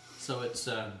administration. So it's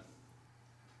and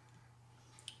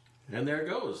there it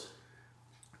goes.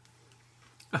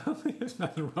 There's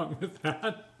nothing wrong with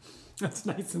that. That's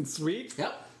nice and sweet.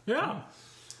 Yep. Yeah.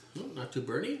 Not too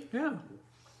burny. Yeah.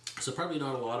 So probably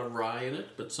not a lot of rye in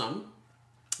it, but some.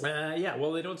 Yeah,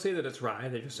 well, they don't say that it's rye.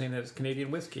 They're just saying that it's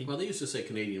Canadian whiskey. Well, they used to say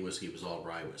Canadian whiskey was all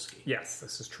rye whiskey. Yes,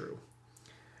 this is true.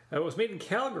 It was made in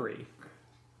Calgary.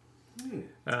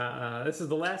 This is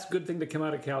the last good thing to come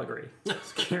out of Calgary.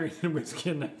 It's Canadian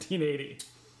whiskey in 1980.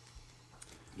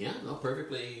 Yeah, no,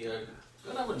 perfectly.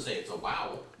 But I wouldn't say it's a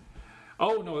wow.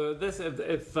 Oh no! This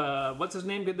if what's his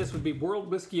name did this would be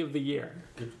World Whiskey of the Year.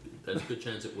 There's a good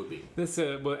chance it would be. This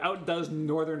outdoes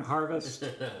Northern Harvest,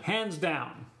 hands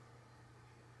down.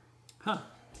 Huh?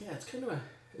 Yeah, it's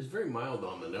very mild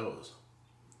on the nose.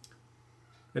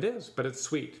 It is, but it's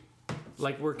sweet.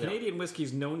 Like were Canadian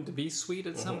whiskies known to be sweet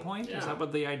at some point? Yeah. Is that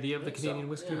what the idea of the Canadian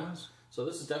whiskey was? So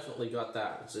this has definitely got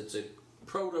that. It's a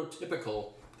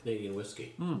prototypical Canadian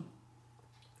whiskey. Well,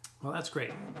 that's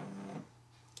great.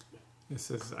 This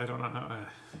is, I don't know how...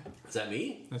 Is that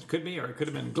me? This could be, or it could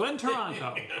have been Glenn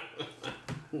Toronto.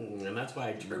 And that's why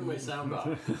I turned my sound off.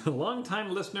 Long-time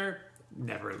listener,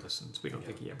 never listens. We don't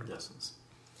think he ever listens.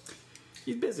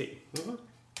 He's busy.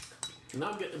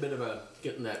 Now I'm getting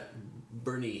that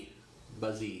Bernie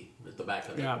buzzy at the back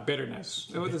of it. Yeah,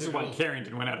 bitterness. This is why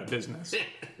Carrington went out of business.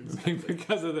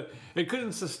 Because of it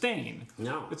couldn't sustain.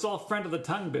 No. It's all front of the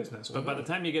tongue business, but by the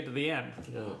time you get to the end,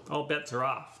 all bets are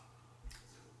off.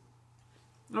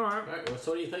 All right. Well,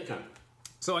 so what do you think, hon?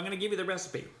 So I'm going to give you the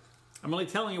recipe. I'm only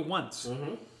telling you once.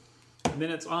 And then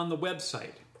it's on the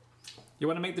website. You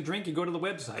want to make the drink, you go to the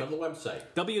website. Go to the website.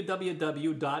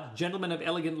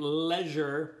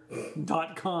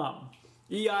 www.gentlemanofelegantleisure.com.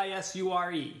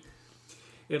 EISURE.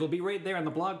 It'll be right there in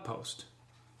the blog post.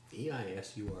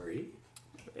 EISURE?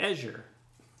 Azure.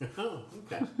 Oh,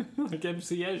 okay. Like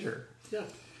MC Azure. Yeah.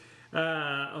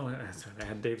 That's right. I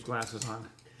had Dave's glasses on.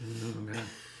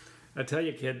 I tell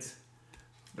you, kids,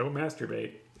 don't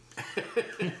masturbate.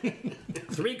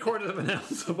 3/4 of an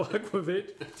ounce of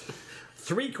Aquavit,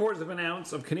 3/4 of an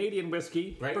ounce of Canadian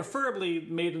whiskey, preferably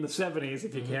made in the 70s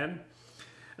if you can.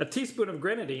 A teaspoon of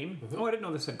grenadine. Oh, I didn't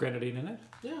know this had grenadine in it.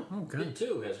 Yeah. Oh, good. It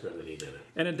too has grenadine in it.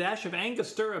 And a dash of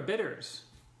Angostura bitters,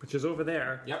 which is over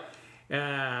there. Yep.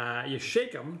 You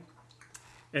shake them,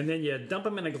 and then you dump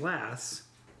them in a glass.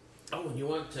 Oh, and they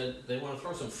want to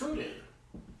throw some fruit in.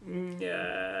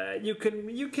 You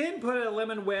can put a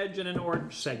lemon wedge and an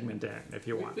orange segment in if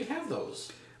you want. We have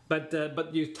those. But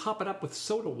you top it up with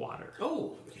soda water.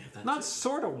 Oh, yeah, that's Not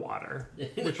soda water,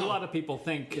 which a lot of people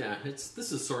think. Yeah, this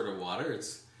is sort of water.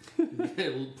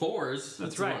 It pours.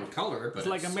 That's it's right. One color, but it's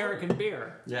like American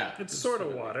beer. Yeah, it's sort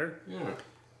of water. Yeah.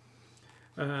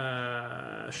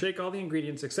 Shake all the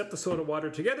ingredients except the soda water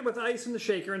together with ice in the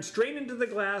shaker and strain into the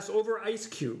glass over ice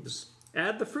cubes.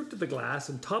 Add the fruit to the glass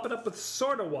and top it up with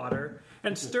soda water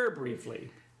and stir briefly.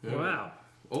 Wow.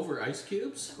 Over ice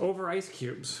cubes? Over ice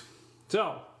cubes.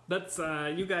 So, let's,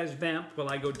 you guys vamp while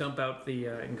I go dump out the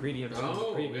ingredients.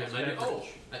 Oh, yes, I do.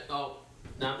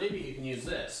 Now maybe you can use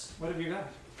this. What have you got?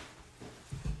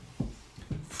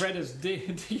 Fred is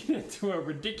digging into a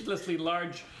ridiculously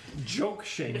large joke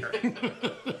shaker.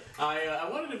 I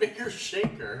wanted a bigger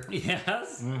shaker.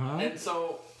 Yes. And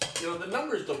so, the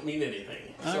numbers don't mean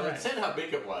anything. So right. it said how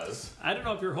big it was. I don't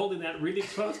know if you're holding that really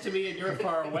close to me and you're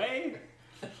far away.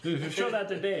 Show that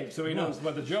to Dave so he knows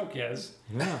what the joke is.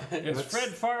 Yeah. Is Fred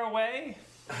far away?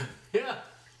 Yeah.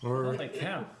 Or Holy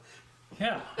cow.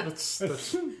 Yeah. that's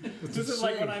This is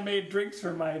like when I made drinks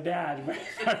for my dad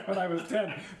back when I was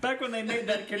 10. Back when they made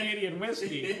that Canadian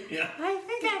whiskey. Yeah. I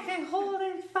think I can hold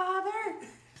it, Father.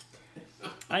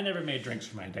 I never made drinks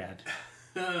for my dad.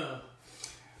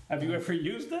 Have you ever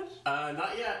used it?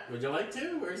 Not yet. Would you like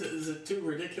to? Or is it too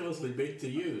ridiculously big to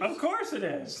use? Of course it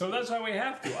is. So that's why we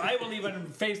have to. I will even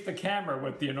face the camera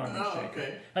with the enormous shaker.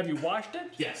 Okay. Have you washed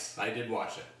it? Yes, I did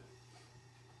wash it.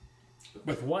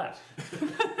 With what?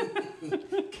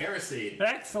 Kerosene.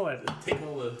 Excellent. Take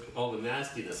all the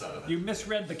nastiness out of it. You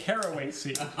misread the caraway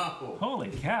seed. Oh. Holy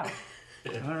cow.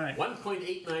 All right.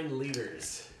 1.89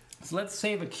 liters. So let's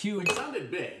save a cube. It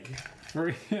sounded big.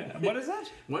 For, what is that?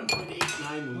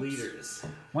 1.89 liters.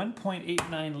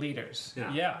 1.89 liters.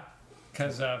 Yeah.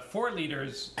 Because 4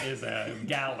 liters is a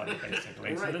gallon,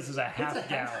 basically. So Right. this is a half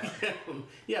gallon.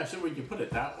 Yeah, so when you put it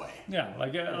that way. Yeah,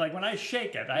 like when I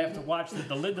shake it, I have to watch that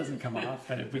the lid doesn't come off,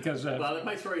 because Well, it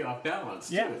might throw you off balance,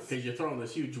 too, Yes. because you're throwing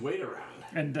this huge weight around.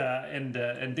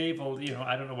 and Dave will,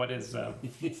 I don't know what his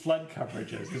flood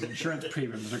coverage is. His insurance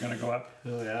premiums are going to go up.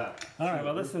 Oh, yeah. All right,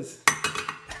 well, this is...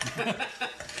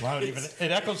 wow, it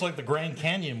echoes like the Grand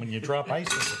Canyon when you drop ice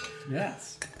into it.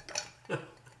 Yes.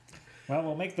 Well,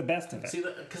 we'll make the best of it. See,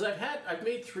 because I've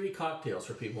made 3 cocktails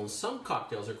for people, and some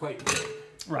cocktails are quite big.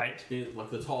 Right.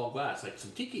 Like the tall glass, like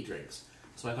some tiki drinks.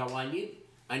 So I thought, well,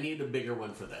 I need a bigger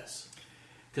one for this.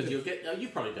 Because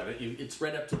you've probably done it. It's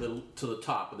right up to the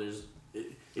top, and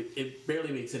it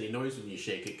barely makes any noise when you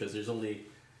shake it because there's only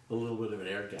a little bit of an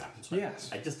air gap. So Yes.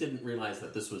 I just didn't realize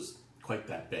that this was quite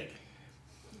that big.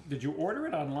 Did you order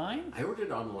it online? I ordered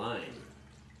it online.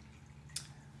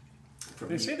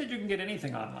 They say that you can get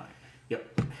anything online.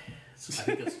 Yep. So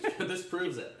I think this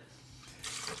proves it.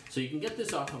 So you can get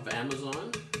this off of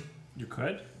Amazon. You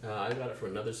could? I got it from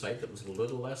another site that was a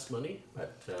little less money,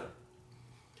 but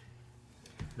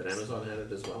Amazon had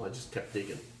it as well. I just kept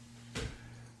digging.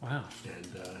 Wow. And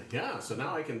so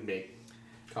now I can make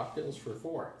cocktails for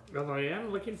 4. Well, I am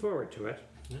looking forward to it.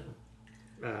 Yeah.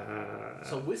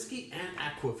 So whiskey and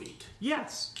Aquavit.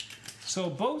 Yes. So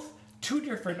both 2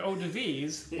 different eau de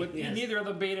vies, with Yes. neither of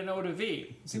them being an eau de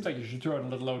vie. It seems like you should throw in a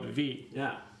little eau de vie.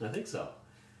 Yeah, I think so.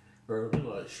 Or a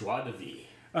little joie de vie.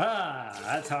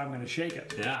 That's how I'm going to shake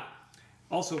it. Yeah.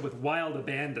 Also with wild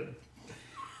abandon.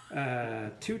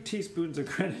 2 teaspoons of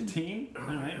grenadine.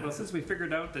 All right. Well, since we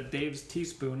figured out that Dave's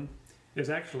teaspoon is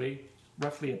actually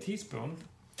roughly a teaspoon,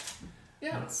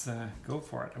 Yeah. let's go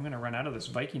for it. I'm going to run out of this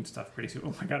Viking stuff pretty soon.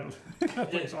 Oh my god,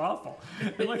 that looks awful.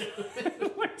 It looks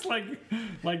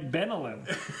like Benylin.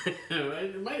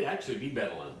 It might actually be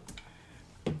Benylin.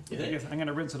 I guess I'm going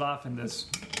to rinse it off in this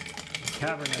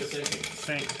cavernous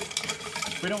sink.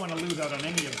 We don't want to lose out on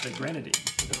any of the grenadine.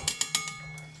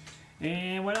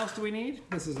 And what else do we need?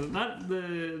 This is not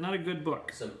a good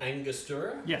book. Some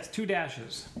Angostura. Yes, 2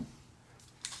 dashes.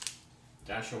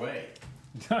 Dash away.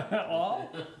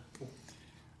 All?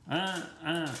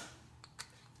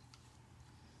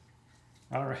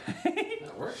 All right.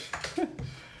 That works.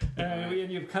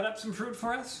 And you've cut up some fruit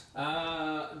for us?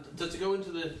 Does it go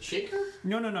into the shaker?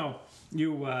 No.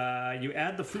 You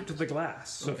add the fruit to the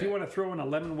glass. So if you want to throw in a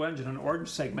lemon wedge and an orange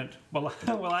segment, well,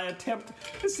 I attempt.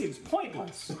 This seems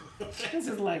pointless. This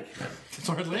is like. It's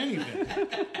hardly anything.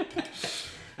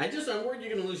 I'm worried you're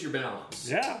going to lose your balance.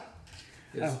 Yeah.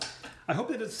 Yes. I hope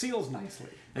that it seals nicely.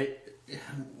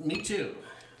 Me too.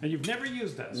 And you've never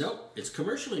used this. Nope, it's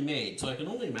commercially made, so I can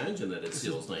only imagine that it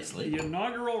seals nicely. The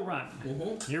inaugural run.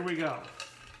 Mm-hmm. Here we go.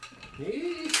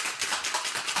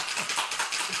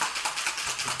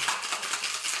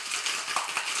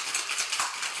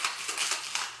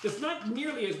 It's not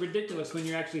nearly as ridiculous when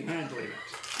you're actually handling it.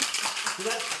 So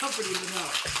that's comforting to know.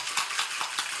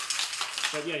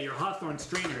 But yeah, your Hawthorne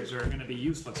strainers are going to be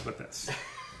useless with this.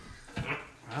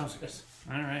 Wowzers.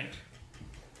 All right.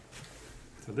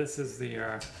 So this is the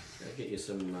I'll get you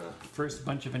some. first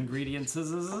bunch of ingredients. That's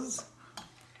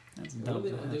They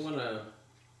want to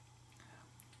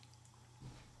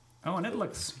Oh, and it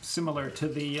looks similar to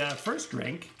the first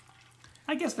drink.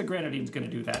 I guess the grenadine's going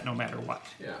to do that no matter what.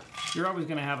 Yeah. You're always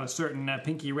going to have a certain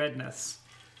pinky redness.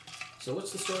 So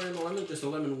what's the story on the lemon? Just a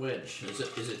lemon wedge. Is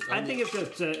it? I think it's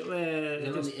just. Is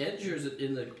it on the edge, or is it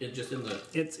in the? Just in the.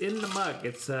 It's in the mug.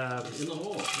 It's in the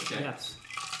hole. Okay. Yes.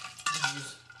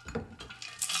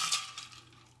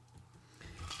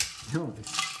 No,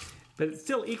 but it's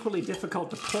still equally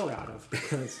difficult to pour out of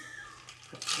because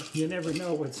you never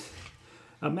know what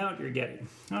amount you're getting.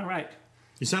 All right.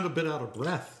 You sound a bit out of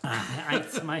breath. I'm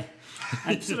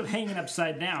sort of hanging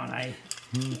upside down. I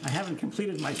haven't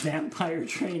completed my vampire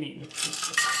training.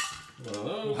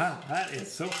 Wow, that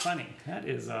is so funny. That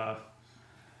is a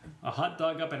hot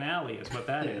dog up an alley is what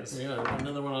that is. Yeah,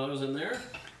 another one of those in there.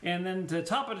 And then to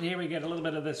top it here, we get a little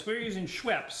bit of this. We're using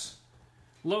Schweppes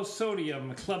low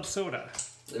sodium club soda.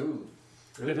 Ooh,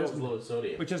 low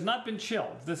sodium. Which has not been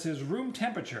chilled. This is room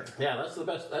temperature. Yeah, that's the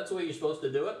best. That's the way you're supposed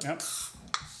to do it. Yep.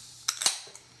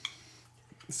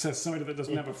 It says somebody that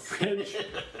doesn't have a fridge.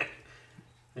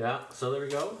 Yeah, so there we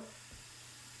go.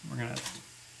 We're going to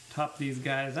top these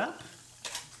guys up.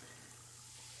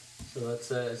 So that's,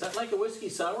 is that like a whiskey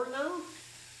sour now?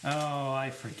 Oh, I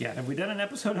forget. Have we done an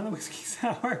episode on the whiskey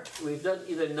sour? We've done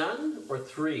either none or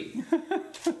 3.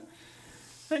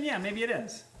 Then yeah, maybe it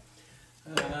is.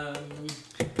 I'm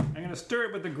going to stir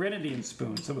it with the grenadine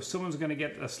spoon, so someone's going to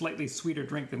get a slightly sweeter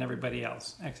drink than everybody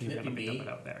else. Actually, you've got to dump it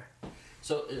out there.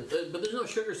 So, but there's no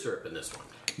sugar syrup in this one.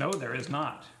 No, there is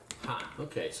not. Huh.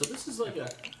 Okay, so this is like a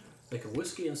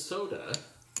whiskey and soda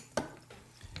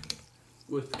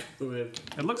with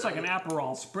It looks like an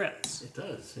Aperol spritz. It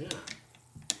does, yeah.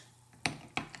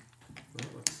 Well,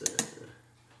 let's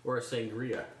or a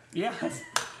sangria. Yeah.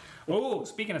 Oh,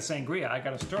 speaking of sangria, I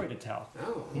got a story to tell.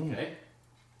 Oh, okay.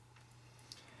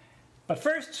 But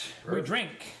first, we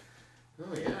drink.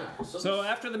 Oh, yeah. So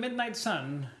after the midnight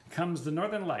sun comes the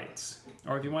northern lights,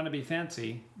 or if you want to be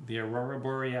fancy, the aurora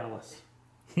borealis.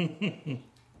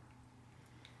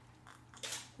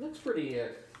 Looks pretty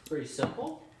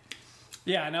simple.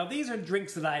 Yeah, now these are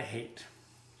drinks that I hate.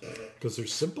 Because they're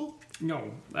simple?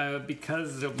 No,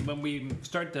 because when we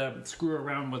start to screw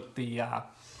around with the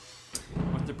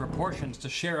proportions to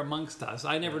share amongst us,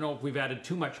 I never know if we've added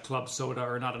too much club soda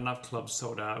or not enough club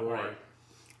soda. Or right.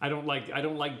 I don't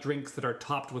like drinks that are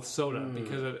topped with soda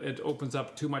because it opens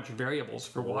up too much variables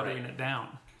for watering it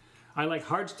down. I like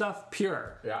hard stuff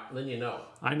pure. Yeah, then you know.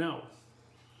 I know.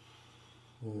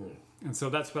 And so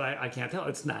that's what I can't tell.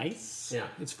 It's nice. Yeah.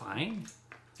 It's fine.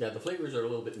 Yeah, the flavors are a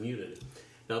little bit muted.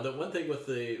 Now, the one thing with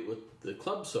the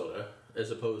club soda,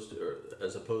 as opposed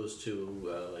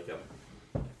to like a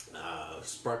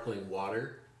sparkling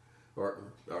water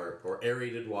or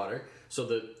aerated water, so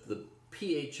the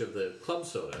pH of the club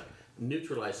soda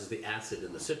neutralizes the acid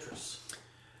in the citrus.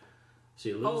 So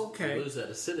you lose that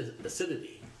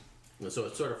acidity, and so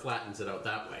it sort of flattens it out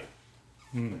that way.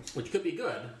 Which could be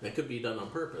good. That could be done on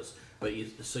purpose, but you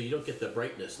don't get the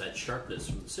brightness, that sharpness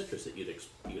from the citrus that you'd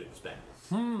expect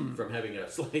from having a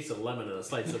slice of lemon and a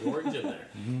slice of orange in there.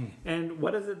 And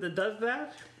what is it that does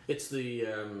that? It's the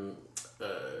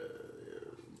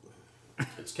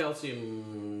it's calcium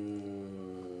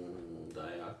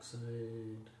dioxide.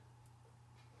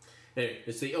 Anyway,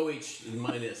 it's the OH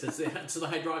minus. It's the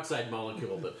hydroxide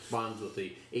molecule that bonds with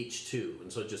the H2, and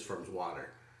so it just forms water.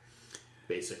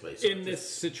 Basically, so in this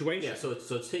situation, yeah. So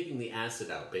it's taking the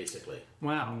acid out, basically.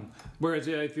 Wow. Whereas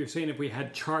if you're saying if we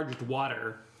had charged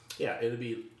water, yeah, it'd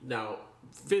be now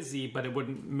fizzy, but it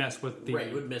wouldn't mess with the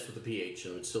it would mess with the pH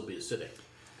and it would still be acidic.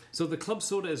 So the club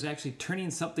soda is actually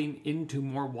turning something into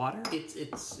more water.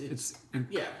 It's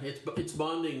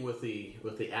bonding with the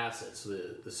acids,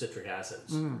 the citric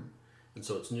acids, and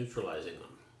so it's neutralizing them.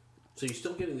 So you're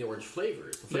still getting the orange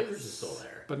flavors. The flavors are still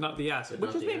there, but not the acid,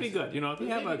 which is maybe good. You know, if you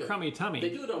have a crummy tummy, they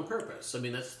do it on purpose. I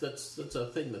mean, that's a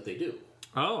thing that they do.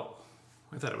 Oh,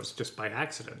 I thought it was just by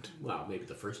accident. Well, maybe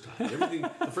the first time. Everything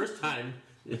the first time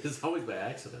is always by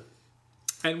accident.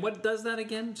 And what does that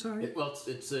again? Sorry.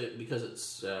 It's because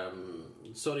it's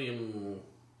sodium.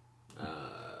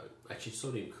 Actually,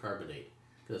 sodium carbonate.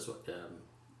 That's what.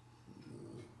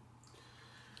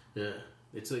 Yeah,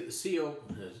 it's like CO.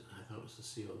 I thought it was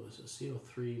the CO. Was it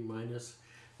CO3 minus?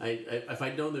 If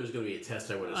I'd known there was going to be a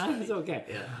test, I would have studied. It's okay.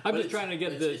 Yeah. I'm just trying to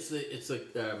get it's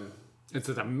like Is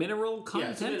it a mineral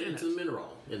content it's a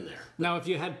mineral in there. Now, if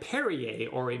you had Perrier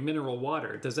or a mineral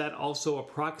water, does that also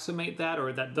approximate that,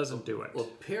 or that doesn't do it? Well,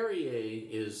 Perrier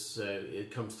is it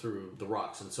comes through the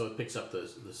rocks, and so it picks up the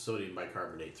sodium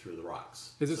bicarbonate through the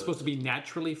rocks. Is it supposed to be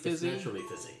naturally fizzy? It's naturally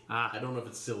fizzy. I don't know if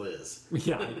it still is.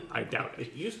 Yeah, I doubt it.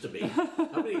 It used to be.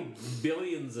 How many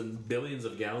billions and billions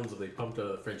of gallons have they pumped out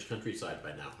of the French countryside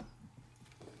by now?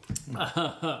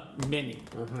 Many.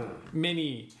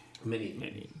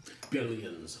 Many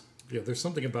billions. Yeah, there's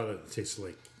something about it that tastes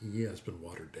like, it's been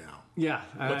watered down. Yeah.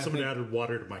 But somebody added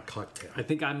water to my cocktail. I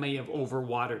think I may have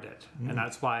overwatered it, and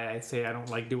that's why I say I don't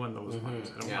like doing those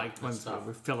ones. I don't like ones where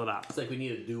we fill it up. It's like we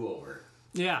need a do-over.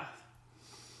 Yeah.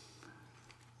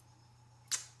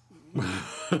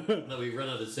 No, we run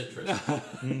out of citrus.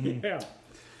 Yeah.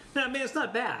 No, I mean, it's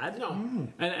not bad. No.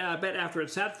 And I bet after it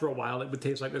sat for a while, it would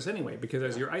taste like this anyway, because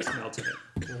as your ice melts in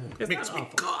it. It's Makes not me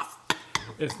awful. cough.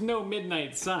 It's no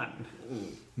midnight sun.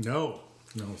 No,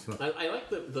 it's not. I like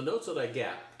the notes that I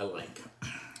get. I like.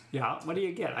 Yeah, what do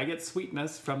you get? I get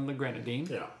sweetness from the grenadine.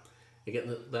 Yeah, I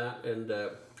get that, and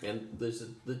there's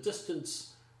the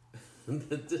distance,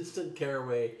 the distant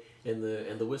caraway, and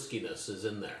the whiskiness is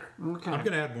in there. Okay. I'm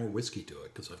going to add more whiskey to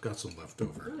it because I've got some left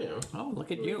over. Yeah. Oh,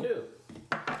 look at Me you. too.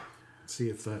 See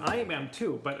if that. I am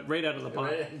too, but right out of the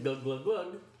bottle. Right? Glug glug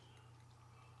glug.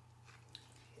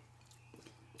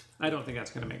 I don't think that's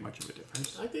going to make much of a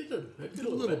difference. I did a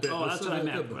little, little bit. Oh, that's what I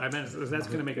meant. good. I meant that's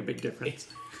going to make a big difference.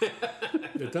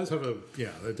 It does have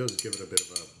it does give it a bit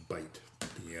of a bite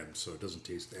at the end, so it doesn't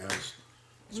taste as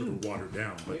sort of watered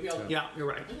down. But Maybe I'll Yeah, you're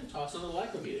right. I'm gonna toss in a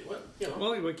Aquavit. What? You know,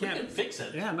 Well, we we can't can fix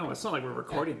it. Yeah, no, it's not like we're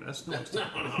recording this. No, it's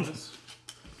not.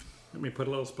 Let me put a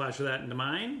little splash of that into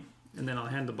mine, and then I'll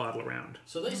hand the bottle around.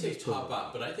 So they say top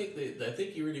up, but I think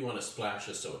you really want to splash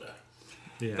of soda.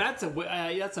 yeah. That's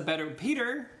a better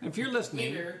Peter. If you're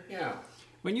listening, Yeah.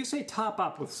 when you say top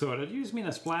up with soda, do you just mean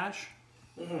a splash?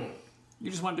 Mm-hmm. You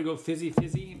just want it to go fizzy,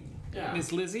 Yeah.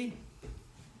 Miss Lizzie?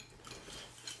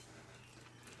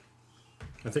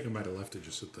 I think I might have left it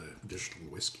just at the additional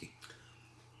whiskey.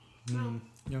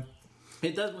 Yeah.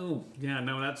 It does. Ooh, yeah,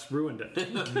 no, that's ruined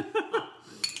it.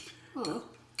 Oh.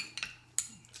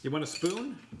 You want a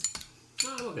spoon?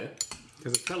 Oh, okay.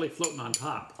 Because it's probably floating on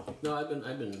top. No, I've been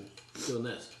doing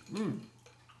this.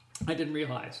 I didn't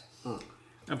realize.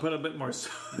 I put a bit more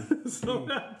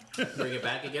soda, Bring it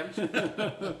back again.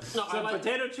 No, some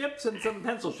potato chips, and some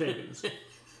pencil shavings.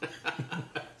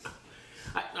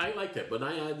 I liked it, but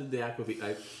I added the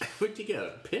Aquavit. What'd you get?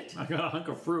 A pit? I got a hunk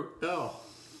of fruit, Oh,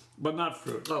 but not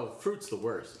fruit. oh, fruit's the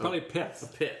worst. Probably A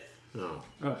pith. pit. No.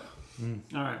 Ugh.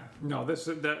 All right, no,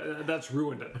 that's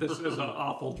ruined it. This is an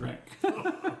awful drink.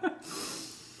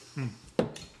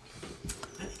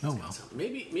 Oh well.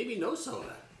 Maybe no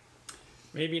soda.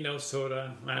 Maybe no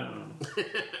soda. I don't know.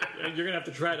 You're gonna have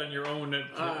to try it on your own,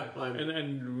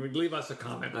 and leave us a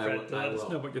comment, Fred, to let us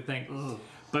know what you think.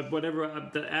 But whatever,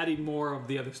 adding more of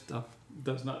the other stuff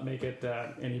does not make it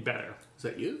any better. Is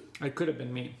that you? It could have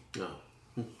been me. No.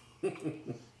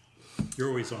 You're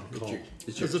always on call.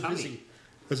 It's your tummy.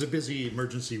 As a busy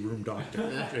emergency room doctor,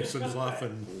 Jason's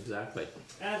often. Exactly.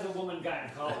 As a woman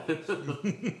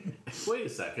gynecologist. Wait a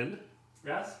second.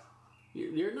 Yes?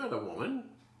 You're not a woman.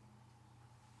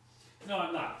 No,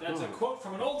 I'm not. That's a quote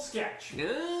from an old sketch.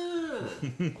 Ah.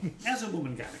 As a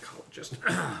woman gynecologist.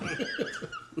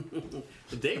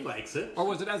 Dave likes it. Or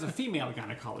was it as a female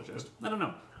gynecologist? I don't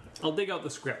know. I'll dig out the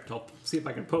script. I'll see if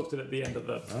I can post it at the end of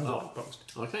the blog post.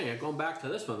 Okay, going back to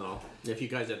this one though. If you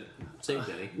guys had saved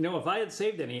any. No, if I had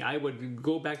saved any, I would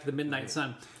go back to the midnight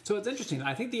sun. So it's interesting.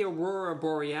 I think the aurora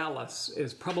borealis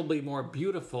is probably more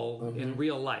beautiful in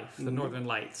real life, the northern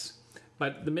lights.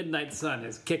 But the midnight sun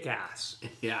is kick-ass.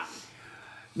 Yeah.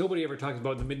 Nobody ever talks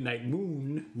about the midnight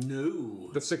moon. No.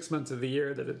 The 6 months of the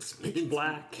year that it's pitch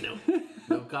black.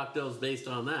 No cocktails based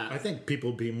on that. I think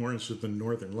people would be more interested in the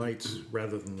Northern Lights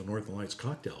rather than the Northern Lights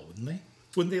cocktail, wouldn't they?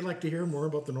 Wouldn't they like to hear more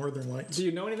about the Northern Lights? Do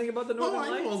you know anything about the northern I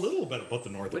lights? know a little bit about the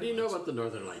Northern Lights. What do you know about the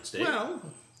Northern Lights, Dave? Well,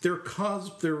 they're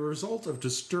a result of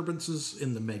disturbances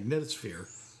in the magnetosphere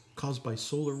caused by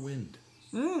solar wind.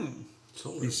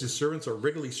 These disturbances are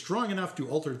regularly strong enough to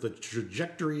alter the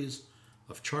trajectories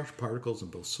of charged particles in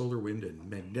both solar wind and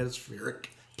magnetospheric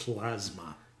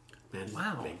plasma.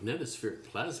 Wow. Magnetospheric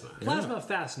plasma. Plasma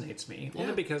fascinates me,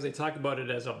 only because they talk about it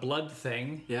as a blood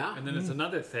thing, Yeah. and then it's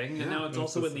another thing, and now it's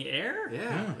also in the air?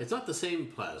 Yeah. It's not the same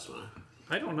plasma.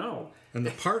 I don't know. And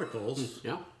the particles,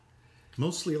 Yeah.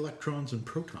 mostly electrons and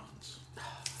protons.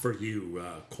 For you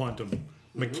quantum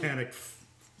mechanic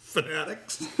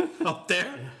fanatics out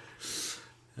there.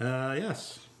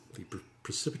 Yes. They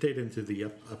precipitate into the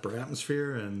upper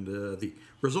atmosphere, and the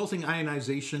resulting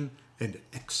ionization and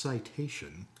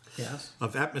excitation Yes.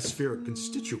 of atmospheric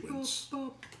constituents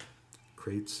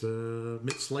creates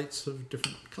emits lights of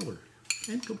different color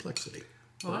and complexity.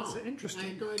 Well, Wow. that's interesting. I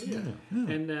had no idea.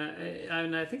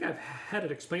 And I think I've had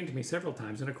it explained to me several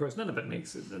times, and of course, none of it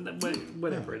makes it.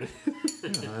 Whatever it is. Yeah,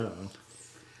 I don't know.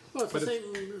 Well, it's the same.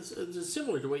 It's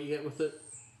similar to what you get with the.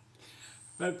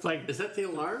 That's like. Is that the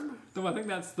alarm? No, I think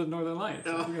that's the Northern Lights.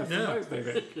 I think that's the Yeah. noise they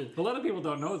make. A lot of people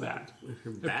don't know that.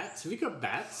 Bats? Have you got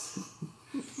bats?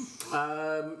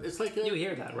 It's like a. You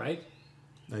hear that, right?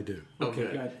 I do.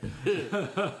 Okay, good.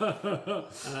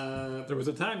 There was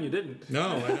a time you didn't. No,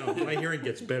 I know. My hearing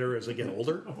gets better as I get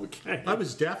older. Okay. I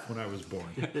was deaf when I was born.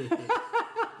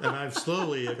 And I've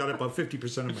slowly got about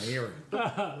 50% of my hearing.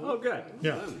 Oh, good.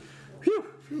 Yeah. Phew.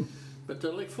 But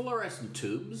like fluorescent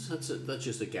tubes, that's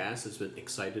just a gas that's been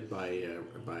excited by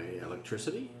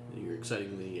electricity. You're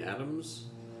exciting the atoms.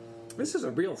 This is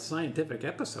a real scientific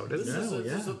episode, isn't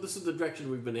it? This is the direction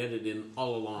we've been headed in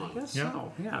all along. I guess Yeah.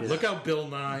 so. Yeah. Look out, Bill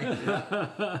Nye.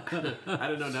 I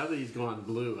don't know. Now that he's gone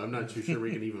blue, I'm not too sure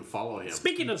we can even follow him.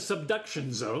 Speaking of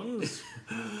subduction zones,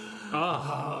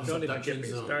 don't even get me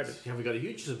zones. started. Yeah, we got a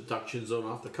huge subduction zone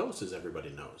off the coast, as everybody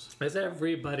knows. As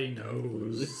everybody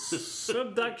knows,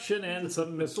 subduction and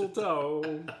some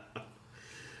mistletoe.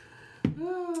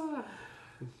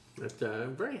 But,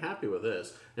 I'm very happy with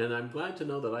this, and I'm glad to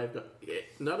know that I've got.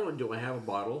 Not only do I have a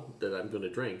bottle that I'm going to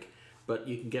drink, but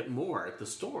you can get more at the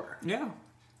store. Yeah,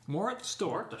 more at the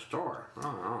store. At the store.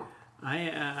 Oh.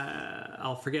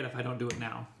 I'll forget if I don't do it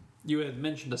now. You had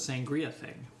mentioned a sangria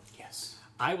thing. Yes.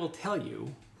 I will tell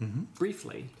you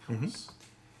briefly,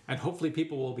 and hopefully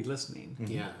people will be listening.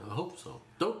 Yeah, I hope so.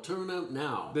 Don't turn out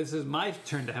now. This is my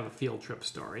turn to have a field trip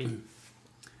story.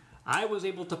 I was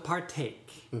able to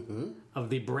partake of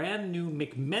the brand new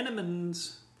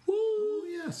McMenamins Oh,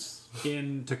 yes.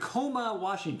 in Tacoma,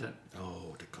 Washington.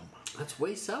 Oh, Tacoma. That's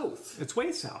way south. It's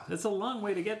way south. It's a long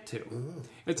way to get to.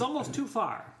 It's almost too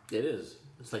far. It is.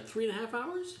 It's like 3.5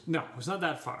 hours? No, it's not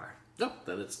that far. No,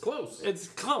 then it's close. It's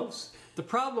close. The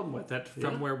problem with it,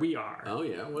 from where we are, Oh,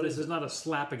 yeah. What this is is not a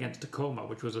slap against Tacoma,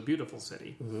 which was a beautiful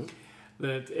city.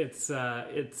 That it's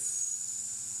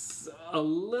a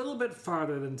little bit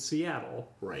farther than Seattle,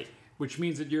 Right. which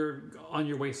means that you're on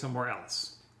your way somewhere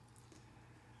else.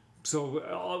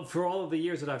 So for all of the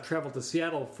years that I've traveled to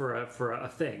Seattle for a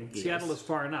thing, Yes. Seattle is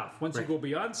far enough. Once you Right. go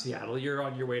beyond Seattle, you're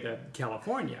on your way to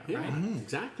California, Yeah, right?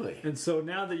 exactly. And so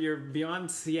now that you're beyond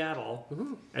Seattle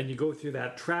and you go through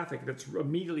that traffic that's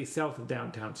immediately south of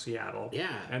downtown Seattle,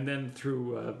 Yeah. and then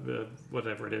through the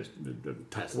whatever it is, the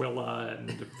Tukwila and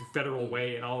the Federal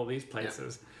Way and all of these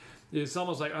places, it's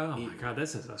almost like, oh my God,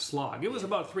 this is a slog. It was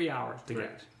about 3 hours to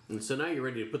get. And so now you're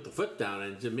ready to put the foot down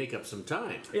and to make up some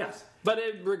time. Yes, but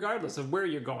regardless of where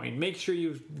you're going, make sure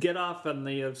you get off on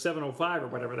the 705 or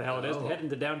whatever the hell it is, and head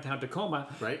into downtown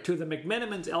Tacoma Right. to the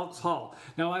McMenamins Elks Hall.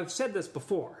 Now, I've said this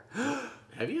before.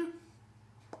 Have you?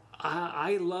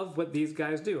 I love what these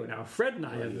guys do. Now, Fred and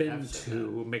I have you been have said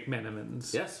to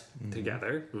McMenamins Yes.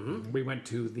 together. We went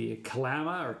to the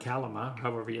Kalama,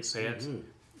 however you say it,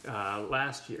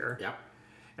 last year. Yep.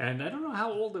 And I don't know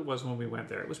how old it was when we went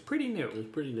there. It was pretty new. It was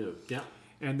pretty new. Yeah.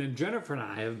 And then Jennifer and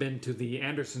I have been to the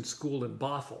Anderson School in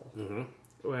Bothell,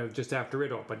 just after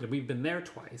it opened. And we've been there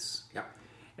twice. Yep.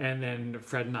 And then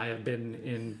Fred and I have been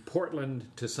in Portland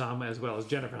to some, as well as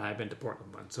Jennifer and I have been to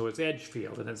Portland once. So it's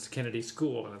Edgefield, and it's Kennedy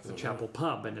School, and it's the Chapel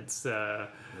Pub, and it's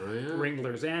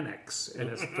Ringler's Annex, and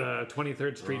it's the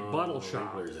 23rd Street Bottle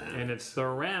Shop, Ringler's Annex. and it's the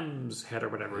Ram's Head or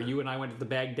whatever. You and I went to the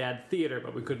Baghdad Theater,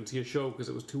 but we couldn't see a show because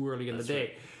it was too early in the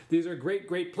day. These are great,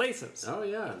 great places. Oh,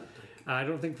 yeah. I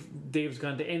don't think Dave's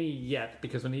gone to any yet,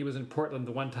 because when he was in Portland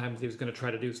the one time he was going to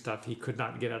try to do stuff, he could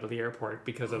not get out of the airport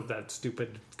because of that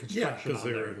stupid Yeah, construction because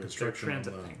on they're their in construction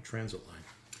transit on the thing. transit line.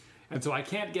 And so I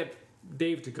can't get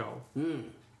Dave to go.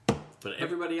 But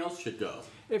everybody else should go.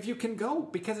 If you can go,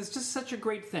 because it's just such a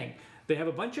great thing. They have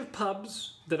a bunch of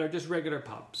pubs that are just regular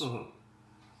pubs.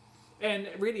 And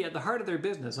really, at the heart of their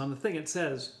business, on the thing it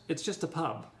says, it's just a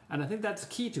pub. And I think that's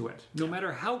key to it. No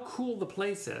matter how cool the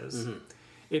place is,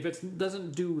 if it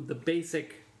doesn't do the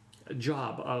basic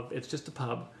job of it's just a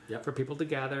pub for people to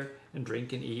gather and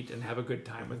drink and eat and have a good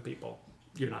time with people,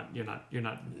 you're not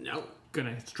No.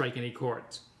 gonna strike any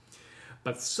chords.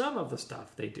 But some of the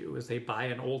stuff they do is they buy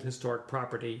an old historic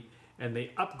property and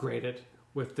they upgrade it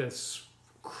with this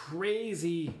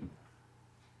crazy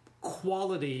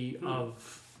quality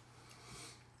of,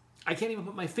 I can't even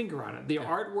put my finger on it. The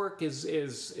artwork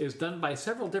is done by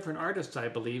several different artists, I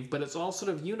believe, but it's all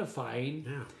sort of unifying.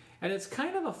 Yeah. And it's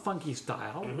kind of a funky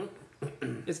style.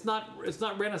 it's not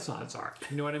Renaissance art.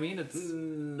 You know what I mean? It's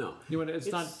no.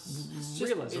 It's not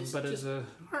realism, but it's a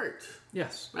art.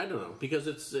 Yes. I don't know, because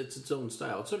it's its own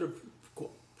style. It's sort of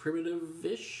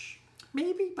primitive-ish.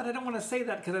 Maybe, but I don't want to say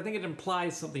that because I think it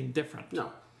implies something different.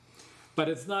 No. But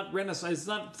it's not Renaissance. It's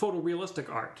not photorealistic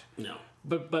art. No.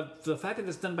 But the fact that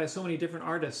it's done by so many different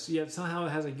artists, yet somehow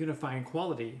it has a unifying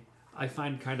quality, I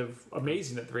find kind of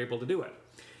amazing that they're able to do it.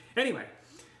 Anyway,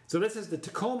 so this is the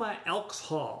Tacoma Elks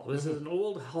Hall. This is an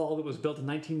old hall that was built in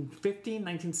 1915,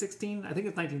 1916. I think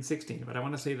it's 1916, but I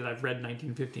want to say that I've read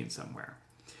 1915 somewhere.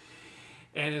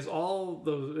 And it's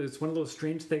one of those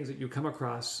strange things that you come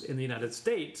across in the United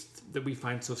States that we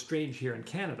find so strange here in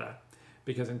Canada.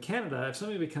 Because in Canada, if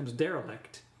something becomes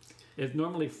derelict, it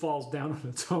normally falls down on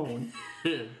its own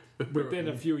within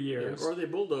a few years. Yeah, or they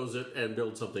bulldoze it and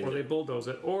build something. Or they bulldoze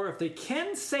it. Or if they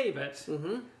can save it,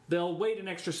 they'll wait an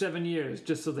extra 7 years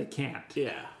just so they can't.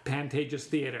 Yeah. Pantages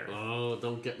Theater. Oh,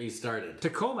 don't get me started.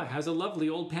 Tacoma has a lovely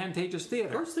old Pantages Theater.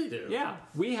 Of course they do. Yeah.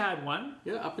 We had one.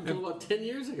 Yeah, up until about 10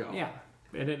 years ago. Yeah.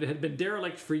 And it had been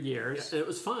derelict for years. Yeah, and it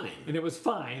was fine. And it was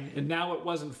fine. And now it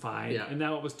wasn't fine. Yeah. And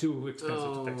now it was too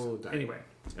expensive to fix. Darn. Anyway,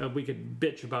 we could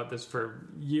bitch about this for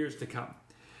years to come.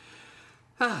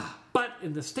 But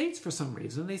in the States, for some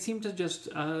reason, they seem to just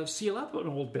seal up an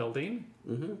old building.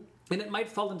 And it might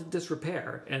fall into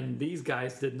disrepair. And these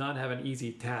guys did not have an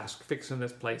easy task fixing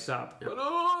this place up. But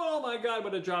oh my God,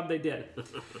 what a job they did.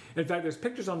 In fact, there's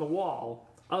pictures on the wall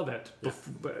of it,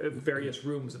 various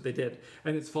rooms that they did,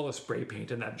 and it's full of spray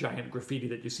paint and that giant graffiti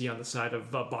that you see on the side of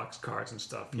box cars and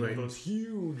stuff. You know, those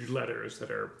huge letters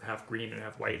that are half green and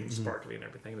half white and sparkly and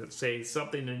everything that say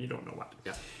something and you don't know what.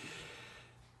 Yeah.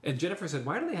 And Jennifer said,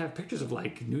 why do they have pictures of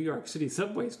like New York City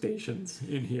subway stations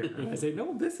in here? And I say,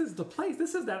 no, this is the place.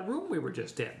 This is that room we were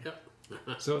just in. Yep.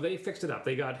 So they fixed it up.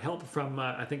 They got help from,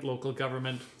 I think, local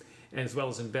government as well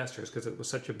as investors because it was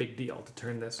such a big deal to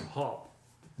turn this hall.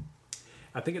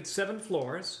 I think it's 7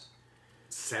 floors.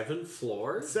 7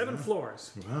 floors? 7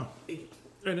 floors. Wow.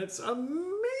 And it's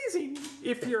amazing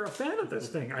if you're a fan of this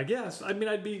thing, I guess. I mean,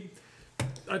 I'd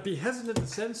be hesitant to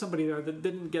send somebody there that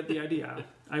didn't get the idea.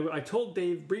 I told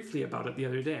Dave briefly about it the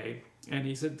other day, and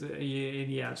he said,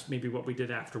 he asked maybe what we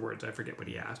did afterwards. I forget what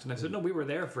he asked. And I said, no, we were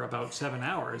there for about 7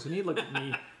 hours. And he looked at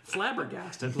me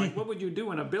flabbergasted, like, what would you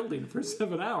do in a building for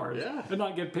 7 hours and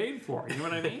not get paid for? You know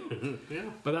what I mean? Yeah.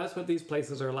 But that's what these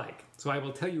places are like. So I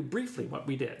will tell you briefly what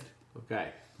we did. Okay.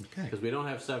 Because we don't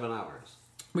have 7 hours.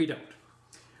 We don't.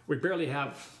 We barely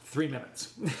have 3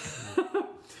 minutes.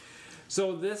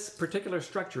 So this particular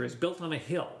structure is built on a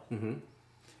hill.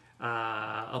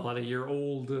 A lot of your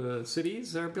old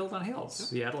cities are built on hills.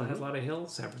 Seattle has a lot of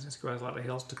hills. San Francisco has a lot of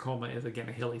hills. Tacoma is, again,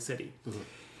 a hilly city.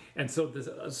 And so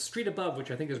the street above,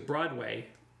 which I think is Broadway,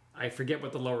 I forget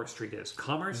what the lower street is.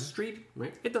 Commerce Street?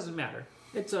 Right. It doesn't matter.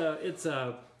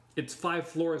 It's 5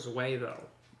 floors away, though.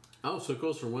 Oh, so it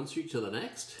goes from one street to the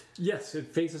next? Yes, it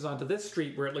faces onto this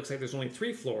street where it looks like there's only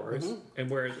 3 floors, and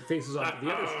where it faces onto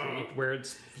the other street where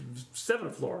it's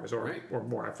 7 floors or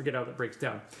more. I forget how that breaks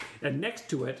down. And next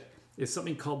to it is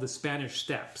something called the Spanish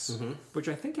Steps, which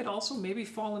I think had also maybe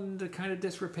fallen into kind of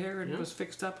disrepair and was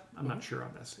fixed up. I'm not sure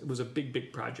on this. It was a big,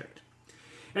 big project.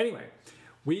 Anyway,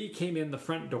 we came in the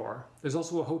front door. There's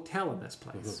also a hotel in this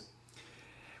place.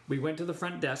 We went to the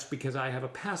front desk because I have a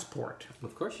passport.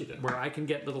 Of course you did. Where I can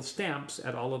get little stamps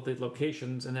at all of the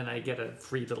locations, and then I get a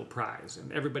free little prize.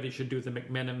 And everybody should do the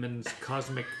McMenamin's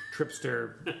Cosmic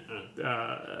Tripster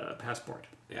passport.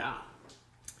 Yeah.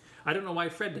 I don't know why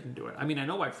Fred didn't do it. I mean, I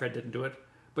know why Fred didn't do it,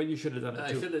 but you should have done it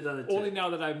too. I should have done it too. Only now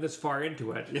that I'm this far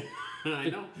into it. I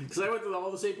know. Because I went to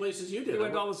all the same places you did. You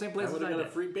went to all the same places I would have I got did.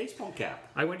 a free baseball cap.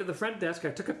 I went to the front desk. I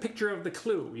took a picture of the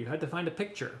clue. You had to find a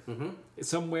picture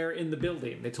somewhere in the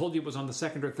building. They told you it was on the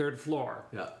 2nd or 3rd floor.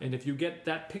 Yeah. And if you get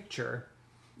that picture,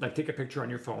 like take a picture on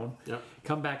your phone, Yeah.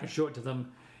 come back and show it to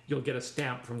them, you'll get a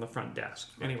stamp from the front desk.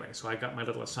 Anyway, so I got my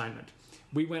little assignment.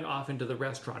 We went off into the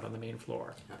restaurant on the main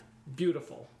floor. Yeah.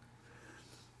 Beautiful.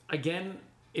 Again,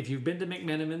 if you've been to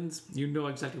McMenamin's, you know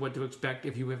exactly what to expect.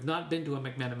 If you have not been to a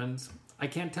McMenamin's, I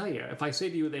can't tell you. If I say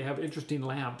to you they have interesting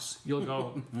lamps, you'll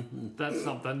go, that's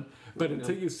something. But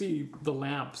until you see the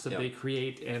lamps that they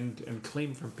create and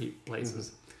claim from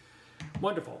places.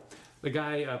 Wonderful. The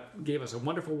guy gave us a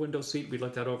wonderful window seat. We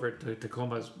looked out over to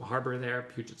Tacoma's harbor there,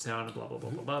 Puget Sound, and blah, blah, blah,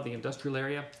 blah, blah, the industrial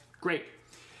area. Great.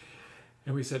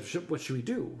 And we said, what should we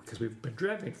do? Because we've been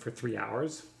driving for 3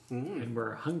 hours, and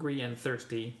we're hungry and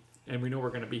thirsty. And we know we're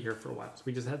going to be here for a while. So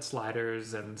we just had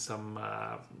sliders and some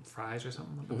fries or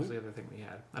something. What was the other thing we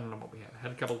had? I don't know what we had.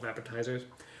 Had a couple of appetizers.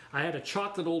 I had a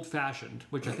chocolate old-fashioned,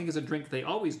 which I think is a drink they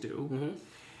always do.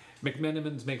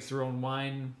 McMenamins makes their own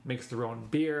wine, makes their own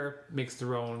beer, makes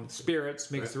their own spirits,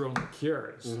 makes their own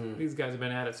liqueurs. Mm-hmm. These guys have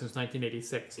been at it since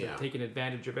 1986. Yeah. They've taken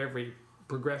advantage of every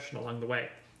progression along the way.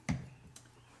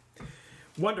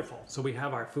 Wonderful. So we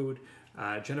have our food.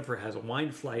 Jennifer has a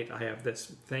wine flight. I have this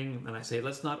thing, and I say,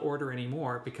 let's not order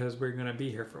anymore because we're going to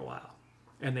be here for a while.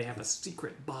 And they have a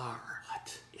secret bar.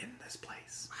 What? In this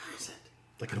place. Where is it?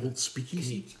 Like an old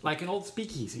speakeasy? Like an old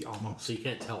speakeasy, almost. So you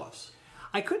can't tell us.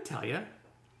 I could tell you.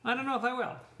 I don't know if I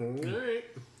will. All right.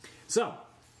 So,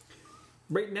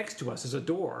 right next to us is a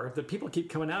door that people keep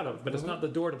coming out of, but it's not the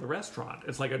door to the restaurant.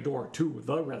 It's like a door to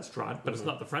the restaurant, but it's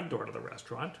not the front door to the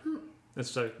restaurant.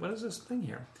 It's like, what is this thing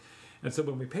here? And so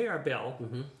when we pay our bill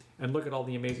and look at all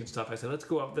the amazing stuff, I say, let's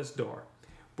go out this door.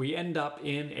 We end up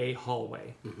in a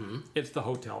hallway. It's the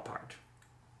hotel part.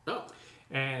 Oh.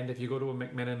 And if you go to a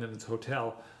McMenamins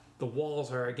hotel, the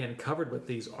walls are, again, covered with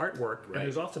these artwork, and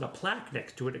there's often a plaque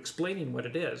next to it explaining what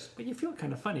it is. But you feel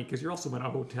kind of funny because you're also in a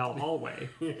hotel hallway.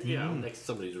 Yeah, next to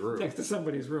somebody's room. Next to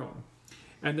somebody's room.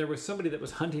 And there was somebody that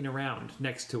was hunting around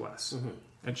next to us.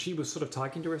 And she was sort of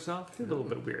talking to herself. A little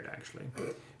bit weird, actually.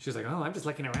 She was like, oh, I'm just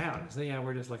looking around. I said, yeah,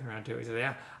 we're just looking around, too. He said,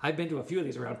 yeah, I've been to a few of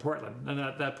these around Portland. And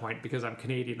at that point, because I'm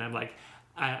Canadian, I'm like,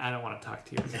 I don't want to talk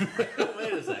to you.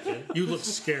 Wait a second. You look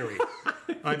scary.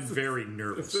 I'm very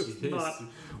nervous. This is not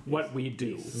what we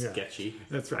do. Sketchy.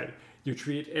 That's right. You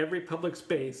treat every public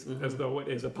space as though it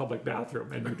is a public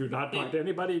bathroom, and you do not talk to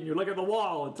anybody, and you look at the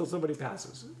wall until somebody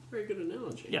passes. Very good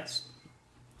analogy. Yes.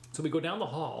 So we go down the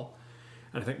hall,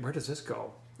 and I think, where does this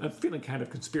go? I'm feeling kind of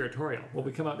conspiratorial. Well,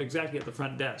 we come out exactly at the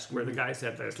front desk where the guy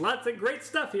said, there's lots of great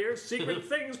stuff here, secret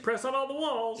things, press on all the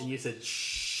walls. And you said,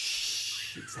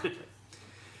 shh. Exactly.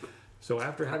 So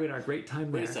after having our great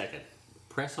time there... Wait a second.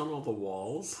 Press on all the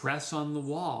walls? Press on the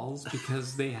walls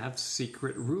because they have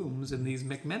secret rooms in these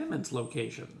McMenamins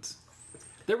locations.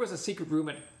 There was a secret room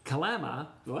at Kalama.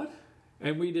 What?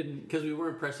 And we didn't... Because we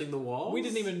weren't pressing the walls? We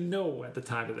didn't even know at the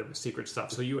time that there was secret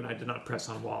stuff, so you and I did not press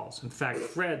on walls. In fact,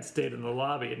 Fred stayed in the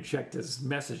lobby and checked his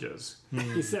messages.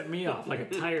 He sent me off like a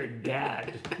tired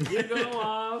dad. You go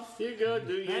off. You go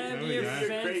do your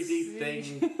crazy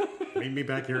thing. Meet me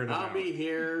back here in an hour. I'll be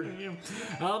here.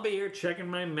 I'll be here checking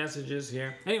my messages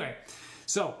here. Anyway,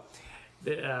 so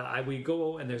we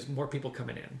go and there's more people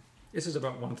coming in. This is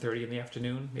about 1:30 in the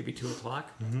afternoon, maybe 2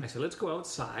 o'clock. I said, let's go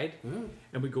outside.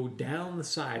 And we go down the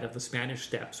side of the Spanish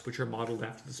Steps, which are modeled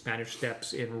after the Spanish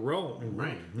Steps in Rome.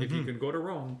 Right. If you can go to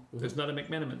Rome, there's not a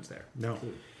McMenamins there. No.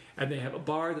 And they have a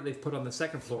bar that they've put on the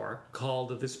second floor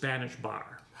called the Spanish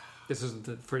Bar. This is,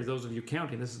 for those of you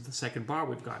counting, this is the second bar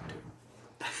we've gone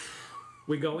to.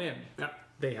 We go in.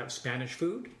 They have Spanish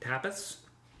food, tapas,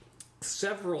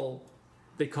 several,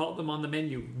 they call them on the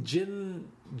menu,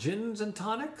 gins and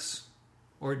tonics,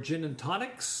 or gin and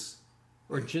tonics,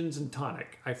 or gins and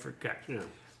tonic, I forget. Yeah.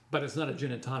 But it's not a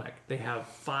gin and tonic. They have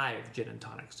 5 gin and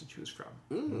tonics to choose from.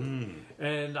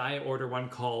 And I order one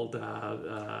called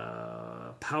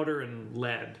Powder and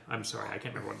Lead. I'm sorry, I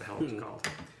can't remember what the hell it's called.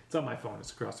 It's on my phone.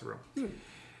 It's across the room.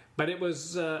 But it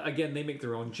was, again, they make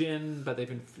their own gin, but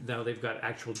now they've got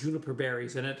actual juniper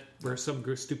berries in it, where some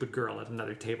stupid girl at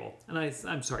another table. And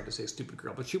I'm sorry to say stupid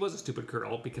girl, but she was a stupid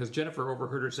girl because Jennifer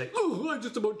overheard her say, oh, I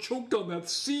just about choked on that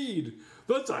seed.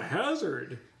 That's a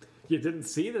hazard. You didn't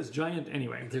see this giant...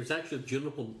 Anyway. There's actually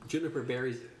juniper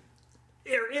berries.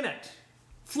 They're in it.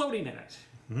 Floating in it.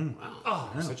 Wow.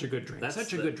 Oh, such a good drink.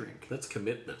 Such a good drink. That's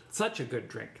commitment. Such a good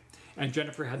drink. And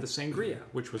Jennifer had the sangria,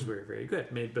 which was very, very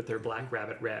good, made with their Black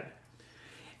Rabbit Red.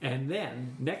 And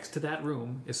then, next to that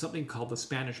room is something called the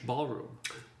Spanish Ballroom.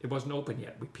 It wasn't open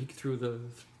yet. We peeked through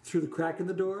the crack in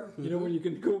the door, you know, where you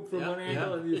can go from one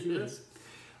angle and you see this.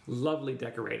 Lovely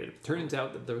decorated. Turns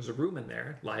out that there was a room in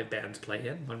there, live bands play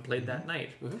in. One played that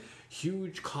night.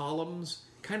 Huge columns,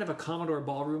 kind of a Commodore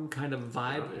Ballroom kind of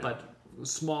vibe, but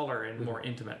smaller and more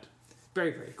intimate.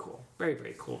 Very, very cool. Very,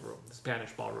 very cool room, the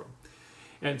Spanish Ballroom.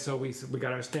 And so we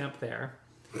got our stamp there.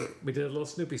 We did a little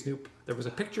Snoopy Snoop. There was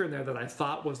a picture in there that I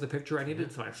thought was the picture I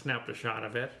needed, so I snapped a shot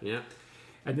of it. Yeah.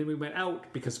 And then we went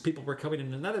out because people were coming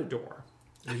in another door.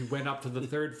 We went up to the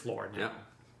 3rd floor now. Yeah.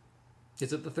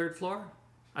 Is it the 3rd floor?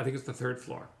 I think it's the 3rd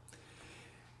floor.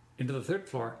 Into the 3rd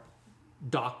floor,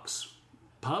 Doc's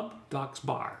Pub? Doc's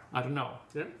Bar. I don't know.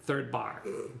 Yeah. 3rd bar.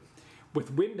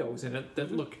 With windows in it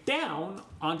that look down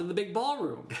onto the big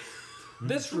ballroom.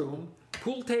 This room,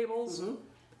 pool tables,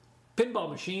 pinball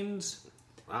machines,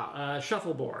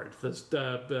 shuffleboard,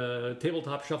 the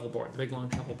tabletop shuffleboard, the big long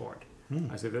shuffleboard.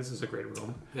 I said, this is a great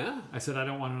room. Yeah. I said, I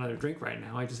don't want another drink right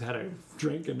now. I just had a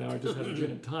drink and now I just had a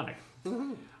gin and tonic.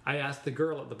 I asked the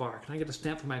girl at the bar, can I get a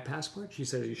stamp for my passport? She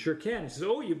says, you sure can. She says,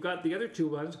 oh, you've got the other 2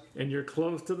 ones and you're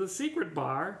close to the secret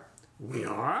bar. We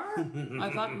are? I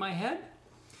thought in my head.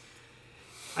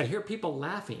 I hear people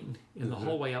laughing in the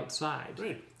hallway outside.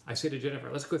 Right. I say to Jennifer,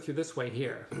 let's go through this way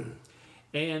here.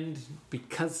 And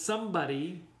because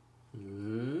somebody...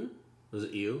 Was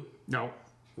it you? No.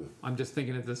 I'm just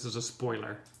thinking if this is a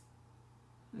spoiler.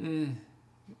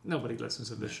 Nobody listens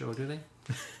to this show, do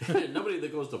they? Nobody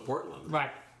that goes to Portland.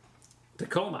 Right.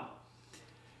 Tacoma.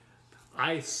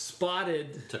 I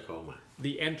spotted Tacoma.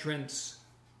 the entrance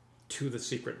to the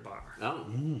secret bar. Oh.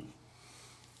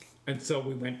 And so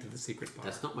we went to the secret bar.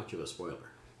 That's not much of a spoiler.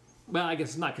 Well, I guess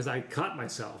it's not because I caught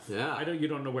myself. Yeah. You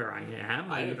don't know where I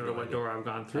am. I You have don't know no what idea. door I've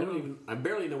gone through. I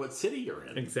barely know what city you're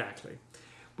in. Exactly.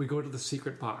 We go to the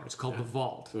secret bar. It's called the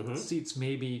Vault. It seats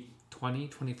maybe 20,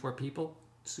 24 people.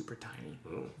 Super tiny.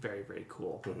 Very, very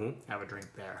cool. Have a drink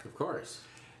there. Of course.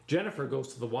 Jennifer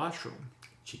goes to the washroom.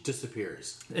 She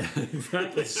disappears.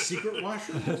 Exactly. Secret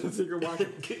washroom? The secret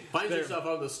washroom. Finds herself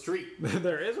on the street.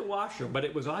 There is a washroom, but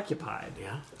it was occupied.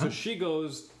 Yeah. So she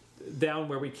goes down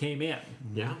where we came in.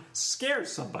 Yeah.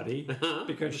 Scares somebody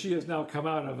because she has now come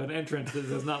out of an entrance that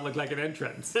does not look like an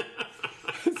entrance.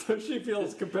 So she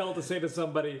feels compelled to say to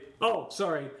somebody, "Oh,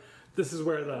 sorry, this is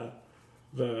where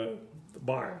the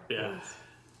bar Yeah.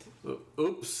 is."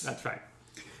 Oops. That's right.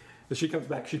 So she comes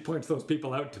back, she points those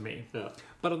people out to me. Yeah.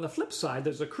 But on the flip side,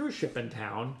 there's a cruise ship in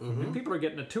town, and people are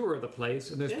getting a tour of the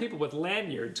place, and there's people with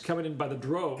lanyards coming in by the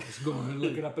droves, going and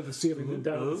looking up at the ceiling and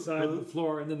down the side of the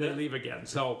floor, and then they leave again.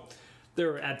 So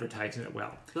they're advertising it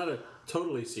well. Not a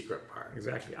totally secret bar.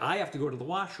 Exactly. I have to go to the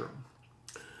washroom.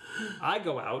 I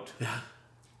go out,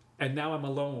 and now I'm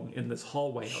alone in this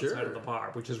hallway outside of the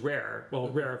bar, which is rare. Well,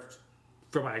 rare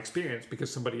from my experience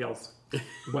because somebody else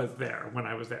was there when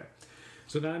I was there.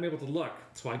 So now I'm able to look.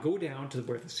 So I go down to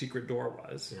where the secret door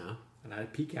was, Yeah. and I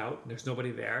peek out, and there's nobody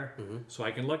there. So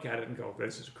I can look at it and go,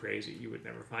 this is crazy. You would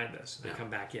never find this. And I come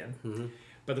back in.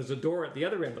 But there's a door at the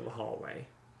other end of the hallway.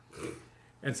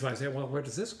 And so I say, well, where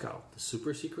does this go? The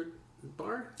super secret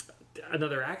bar?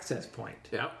 Another access point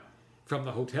Yeah. from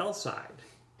the hotel side.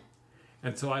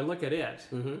 And so I look at it,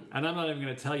 and I'm not even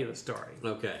going to tell you the story.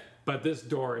 Okay. But this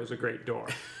door is a great door.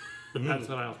 That's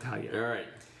what I'll tell you. All right.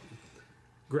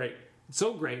 Great.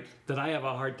 So great that I have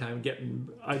a hard time getting...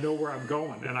 I know where I'm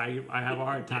going, and I have a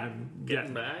hard time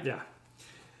Getting back? Yeah.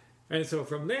 And so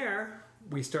from there,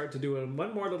 we start to do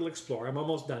one more little explore. I'm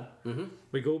almost done.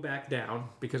 We go back down,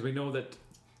 because we know that...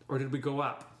 Or did we go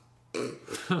up?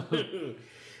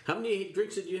 How many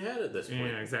drinks had you had at this point?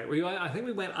 Yeah, exactly. I think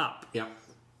we went up. Yeah.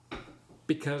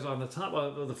 Because on the top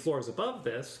of the floors above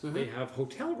this, they have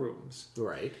hotel rooms.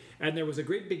 Right. And there was a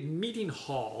great big meeting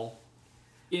hall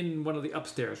in one of the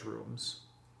upstairs rooms,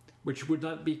 which would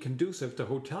not be conducive to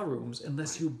hotel rooms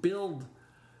unless you build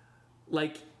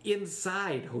like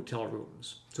inside hotel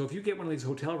rooms. So if you get one of these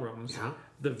hotel rooms,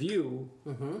 the view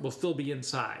will still be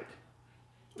inside.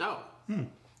 Oh.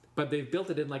 But they've built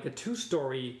it in like a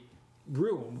 2-story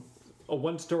room, a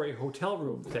 1-story hotel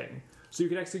room thing. So you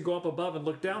can actually go up above and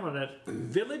look down on it.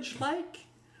 Village-like?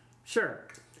 Sure.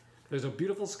 There's a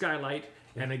beautiful skylight,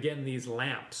 and again, these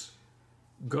lamps.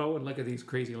 Go and look at these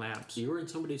crazy lamps. You were in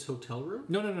somebody's hotel room?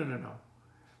 No.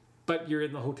 But you're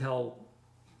in the hotel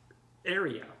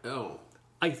area. Oh.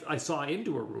 I saw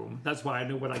into a room. That's why I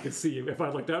knew what I could see if I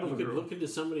looked out of You the could room. look into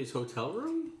somebody's hotel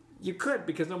room? You could,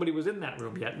 because nobody was in that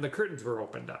room yet, and the curtains were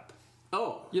opened up.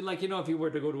 Oh. If you were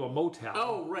to go to a motel.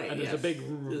 Oh, right. And there's a big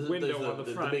window on the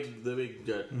front. The big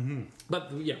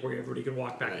But yeah, where everybody can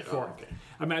walk back and forth. okay.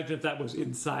 Imagine if that was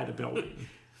inside a building.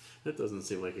 That doesn't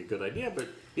seem like a good idea, but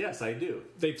yes, I do.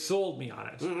 They've sold me on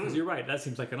it. Because you're right, that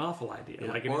seems like an awful idea.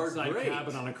 Yeah. Like an Or inside great.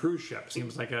 cabin on a cruise ship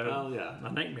seems like a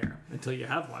nightmare until you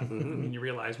have one. And then you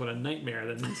realize what a nightmare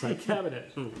that inside cabin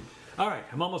is. All right,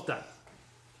 I'm almost done.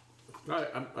 All right,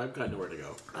 I've got nowhere to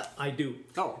go. I do.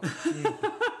 Oh.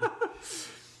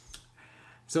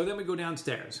 So then we go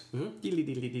downstairs. Oh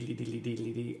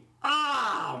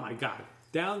my God.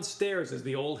 Downstairs is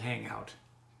the old hangout.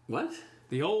 What?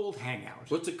 The old hangout.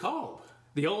 What's it called?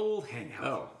 The old hangout.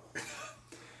 Oh.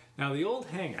 Now, the old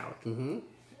hangout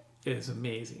is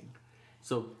amazing.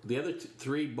 So the other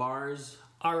 3 bars...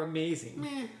 Are amazing.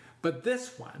 But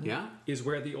this one Yeah? is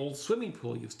where the old swimming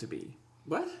pool used to be.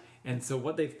 What? And so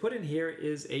what they've put in here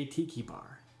is a tiki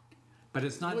bar. But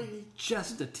it's not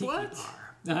just a tiki What?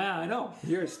 bar. I know.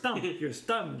 You're stunned. You're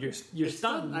stunned. You're stunned. You're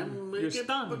stunned. I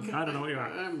don't know what you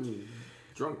are. I'm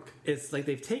drunk. It's like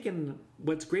they've taken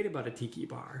what's great about a tiki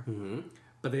bar,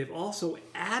 but they've also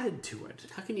added to it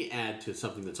How can you add to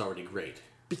something that's already great?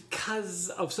 because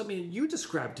of something that you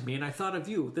described to me, and I thought of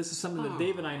you. This is something that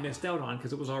Dave and I missed out on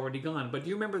because it was already gone. But do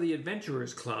you remember the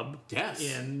Adventurers Club? Yes.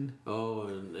 In Oh,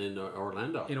 in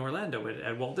Orlando. Orlando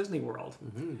at Walt Disney World.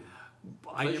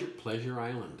 Pleasure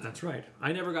Island. That's right.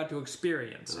 I never got to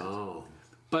experience it. Oh.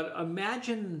 But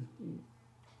imagine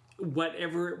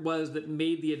whatever it was that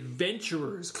made the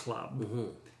Adventurers Club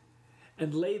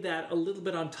and lay that a little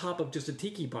bit on top of just a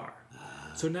tiki bar.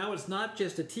 So now it's not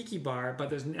just a tiki bar, but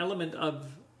there's an element of,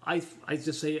 I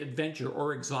just say adventure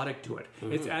or exotic to it.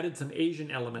 It's added some Asian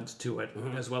elements to it,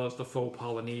 as well as the faux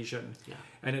Polynesian. Yeah.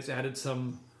 And it's added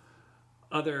some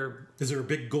other... Is there a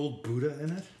big gold Buddha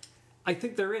in it? I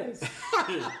think there is.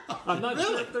 I'm not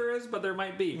sure if there is, but there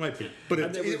might be. Might be. But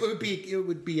it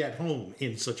would be at home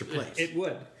in such a place. It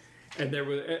would. And there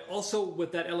was also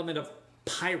with that element of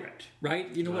pirate,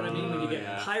 right? You know what I mean? When you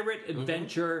get pirate,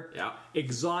 adventure,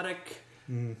 exotic,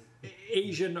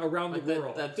 Asian around like the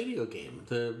world. That video game.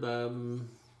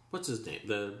 What's his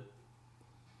name?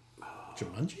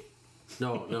 Jumanji?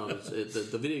 No,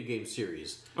 it's the video game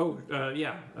series. Oh,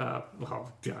 yeah.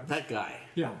 Well, yeah. That guy.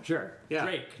 Yeah, sure.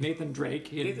 Yeah. Nathan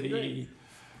Drake in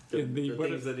the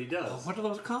things that he does. What are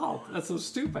those called? That's so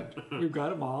stupid. We've got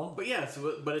them all. But yeah,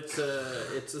 but it's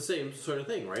the same sort of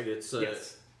thing, right? It's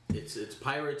Yes. It's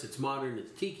pirates, it's modern,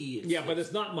 it's tiki. But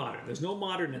it's not modern. There's no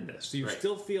modern in this. So you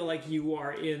still feel like you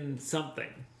are in something.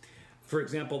 For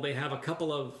example, they have a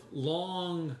couple of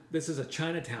long... This is a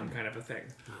Chinatown kind of a thing.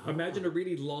 Imagine a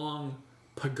really long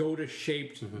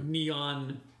pagoda-shaped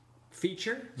neon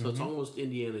feature. So it's almost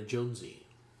Indiana Jonesy.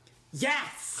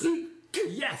 Yes!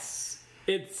 Yes!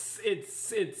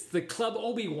 It's the Club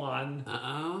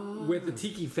Obi-Wan with the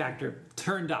tiki factor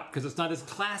turned up because it's not as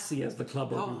classy as the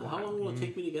Club Obi-Wan. How long will it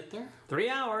take me to get there? 3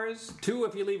 hours. 2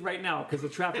 if you leave right now because the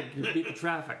traffic, you beat the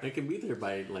traffic. I can be there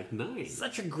by like 9.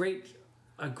 Such a great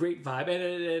vibe,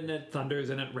 and it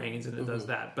thunders and it rains and it does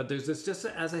that. But there's this, just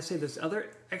as I say, this other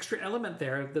extra element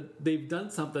there that they've done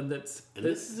something that's... And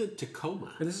this is in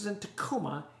Tacoma. And this is in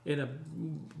Tacoma in a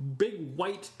big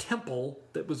white temple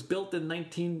that was built in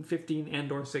 1915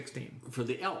 and or 16. For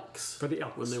the Elks. For the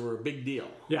Elks. When they were a big deal.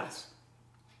 Yes.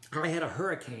 I had a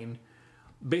hurricane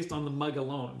based on the mug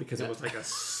alone because it was like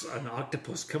an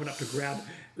octopus coming up to grab.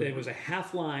 It was a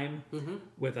half lime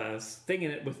with a thing in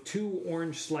it with 2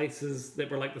 orange slices that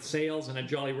were like the sails and a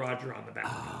Jolly Roger on the back.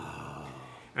 Oh.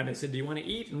 And they said, "Do you want to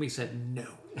eat?" And we said, "No."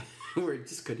 We're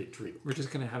just going to drink. We're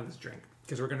just going to have this drink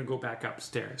because we're going to go back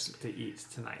upstairs to eat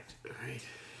tonight. All right.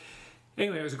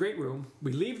 Anyway, it was a great room.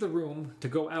 We leave the room to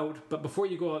go out, but before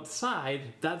you go outside,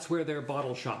 that's where their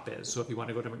bottle shop is. So if you want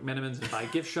to go to McMenamins and buy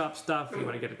gift shop stuff, you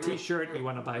want to get a t-shirt, you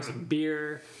want to buy some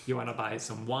beer, you want to buy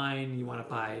some wine, you want to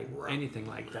buy anything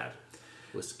like that.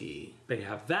 Whiskey. They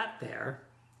have that there.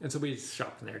 And so we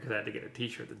shopped in there because I had to get a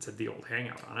t-shirt that said The Old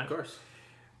Hangout on it. Of course.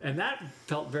 And that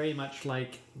felt very much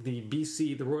like the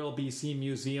Royal BC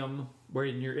Museum, where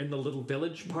you're in the little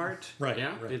village part. Right.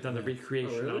 Yeah. They've done the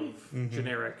recreation of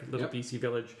generic little BC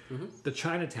village. The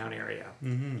Chinatown area.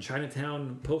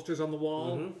 Chinatown posters on the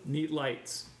wall, neat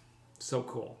lights. So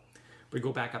cool. We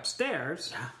go back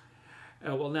upstairs.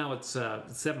 Well, now it's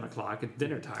 7 o'clock. It's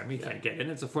dinner time. We can't get in.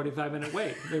 It's a 45-minute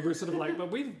wait. And we're sort of like, but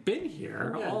we've been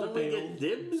here all don't day. we get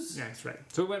dibs? Yeah, that's right.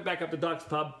 So we went back up to Doc's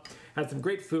Pub, had some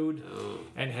great food,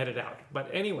 and headed out. But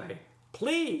anyway,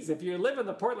 please, if you live in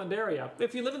the Portland area,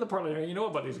 you know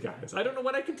about these guys. I don't know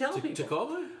what I can tell people.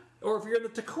 Tacoma? Or if you're in the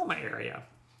Tacoma area.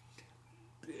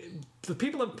 The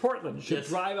people in Portland should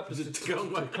drive up to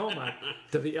Tacoma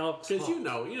to the Elks. Because you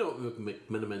know what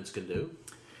McMenamins can do.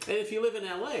 And if you live in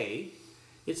LA,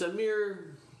 it's a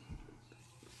mere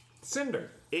Cinder.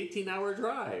 18-hour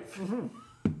drive.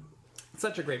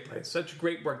 Such a great place. Such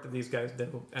great work that these guys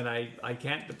do. And I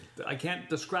can't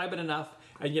describe it enough,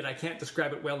 and yet I can't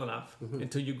describe it well enough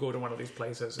until you go to one of these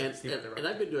places and see what they're and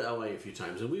I've been to LA a few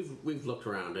times, and we've looked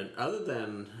around, and other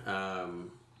than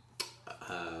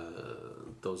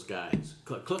those guys,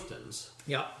 Clifton's,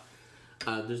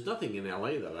 there's nothing in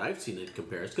LA that I've seen that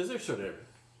compares, because they're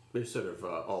sort of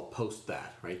all post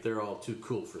that, right? They're all too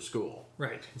cool for school,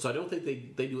 right? So I don't think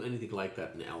they do anything like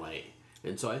that in LA.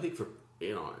 And so I think for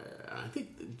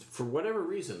whatever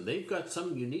reason they've got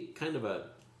some unique kind of a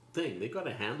thing. They've got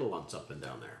a handle on something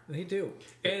down there. They do.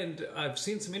 And I've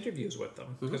seen some interviews with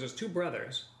them because there's 2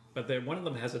 brothers, but one of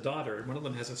them has a daughter and one of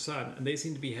them has a son, and they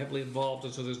seem to be heavily involved,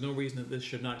 and so there's no reason that this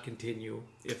should not continue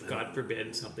if, God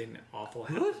forbid, something awful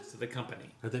happens to the company.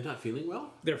 Are they not feeling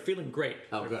well? They're feeling great.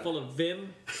 Oh, They're good. full of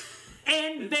vim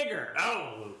and vigor.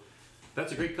 Oh,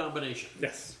 that's a great combination.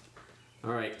 Yes.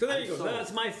 All right. So there you go.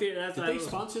 That's my fear. Did they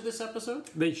sponsor this episode?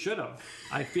 They should have.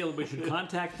 I feel we should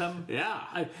contact them.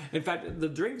 Yeah. In fact, the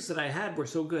drinks that I had were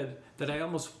so good that I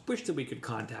almost wish that we could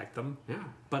contact them. Yeah.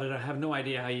 But I have no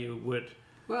idea how you would.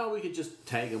 Well, we could just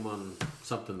tag them on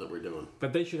something that we're doing.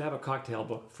 But they should have a cocktail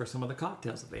book for some of the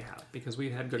cocktails that they have, because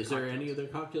we've had good cocktails. Is there any other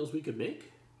cocktails we could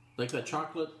make? Like that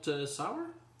chocolate sour?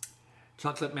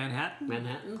 Chocolate Manhattan?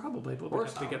 Manhattan? Probably. We'll Or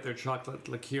have to get their chocolate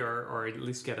liqueur, or at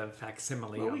least get a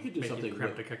facsimile Well, of we could do making something creme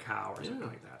de with- cacao or something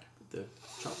like that. The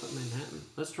chocolate Manhattan.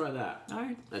 Let's try that. All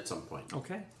right. At some point.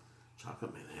 Okay.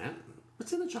 Chocolate Manhattan?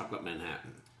 What's in the chocolate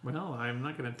Manhattan? Well, I'm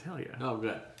not going to tell you. Oh,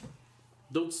 good.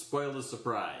 Don't spoil the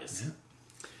surprise.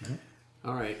 Yeah.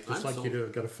 All right. Just like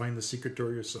you got to find the secret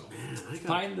door yourself.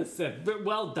 Find the set.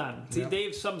 Well done. See,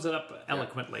 Dave sums it up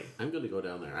eloquently. I'm going to go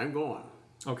down there. I'm going.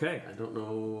 Okay. I don't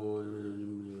know.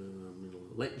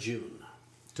 Late June.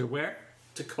 To where?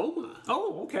 Tacoma.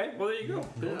 Oh, okay. Well, there you go.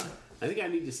 Yeah. I think I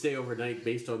need to stay overnight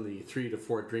based on the 3 to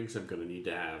 4 drinks I'm going to need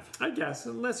to have. I guess,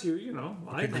 unless you know.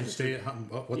 Can you stay at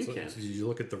You can. did you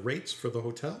look at the rates for the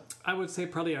hotel? I would say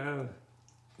probably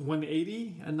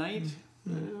 $180 a night.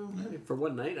 For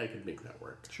one night, I could make that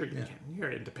work. Sure, you can.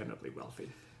 You're independently wealthy.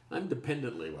 I'm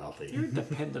dependently wealthy. You're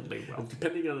dependently wealthy.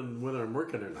 Depending on whether I'm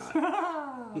working or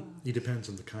not. It depends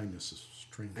on the kindness of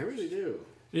strangers. I really do.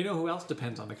 You know who else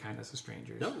depends on the kindness of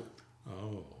strangers? No.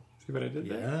 Oh. See what I did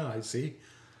there? Yeah, I see.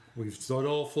 So it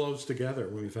all flows together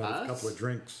when we've had Us? a couple of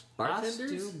drinks. Us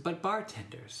Bartenders? do, but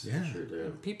bartenders. Yeah. Sure do.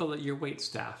 People at your wait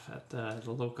staff at the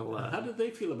local. How did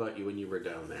they feel about you when you were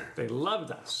down there? They loved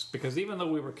us because even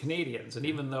though we were Canadians, and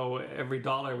even though every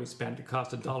dollar we spent it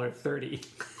cost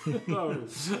 $1.30,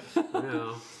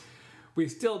 No. we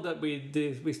still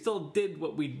did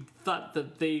what we thought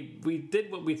we did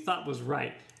what we thought was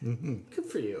right. Good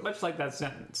for you. Much like that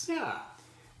sentence. Yeah.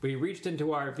 We reached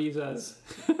into our visas,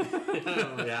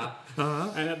 Oh, yeah.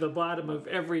 and at the bottom of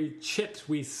every chit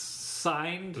we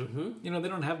signed, you know, they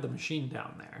don't have the machine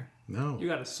down there. No. You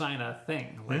got to sign a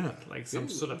thing, like some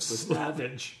sort of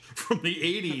savage. From the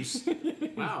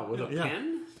 80s. Wow, with a Yeah.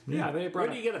 pen? Yeah, they Where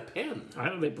brought. do you get a pen? I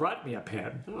don't know. They brought me a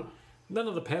pen. Oh. None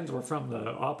of the pens were from the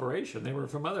operation. They were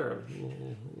from other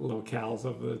locales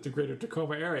of the greater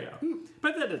Tacoma area.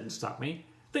 But that didn't stop me.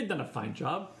 They'd done a fine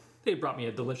job. They brought me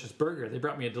a delicious burger. They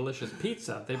brought me a delicious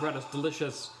pizza. They brought us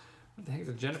delicious. What the heck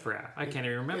did Jennifer at? I can't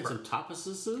even You had remember. some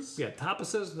tapases? We had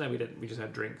tapases. No, we didn't. We just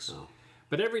had drinks. Oh.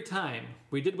 But every time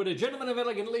we did what a gentleman of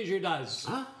elegant leisure does.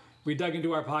 Huh? We dug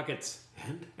into our pockets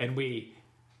And? and we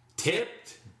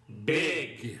tipped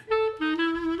big.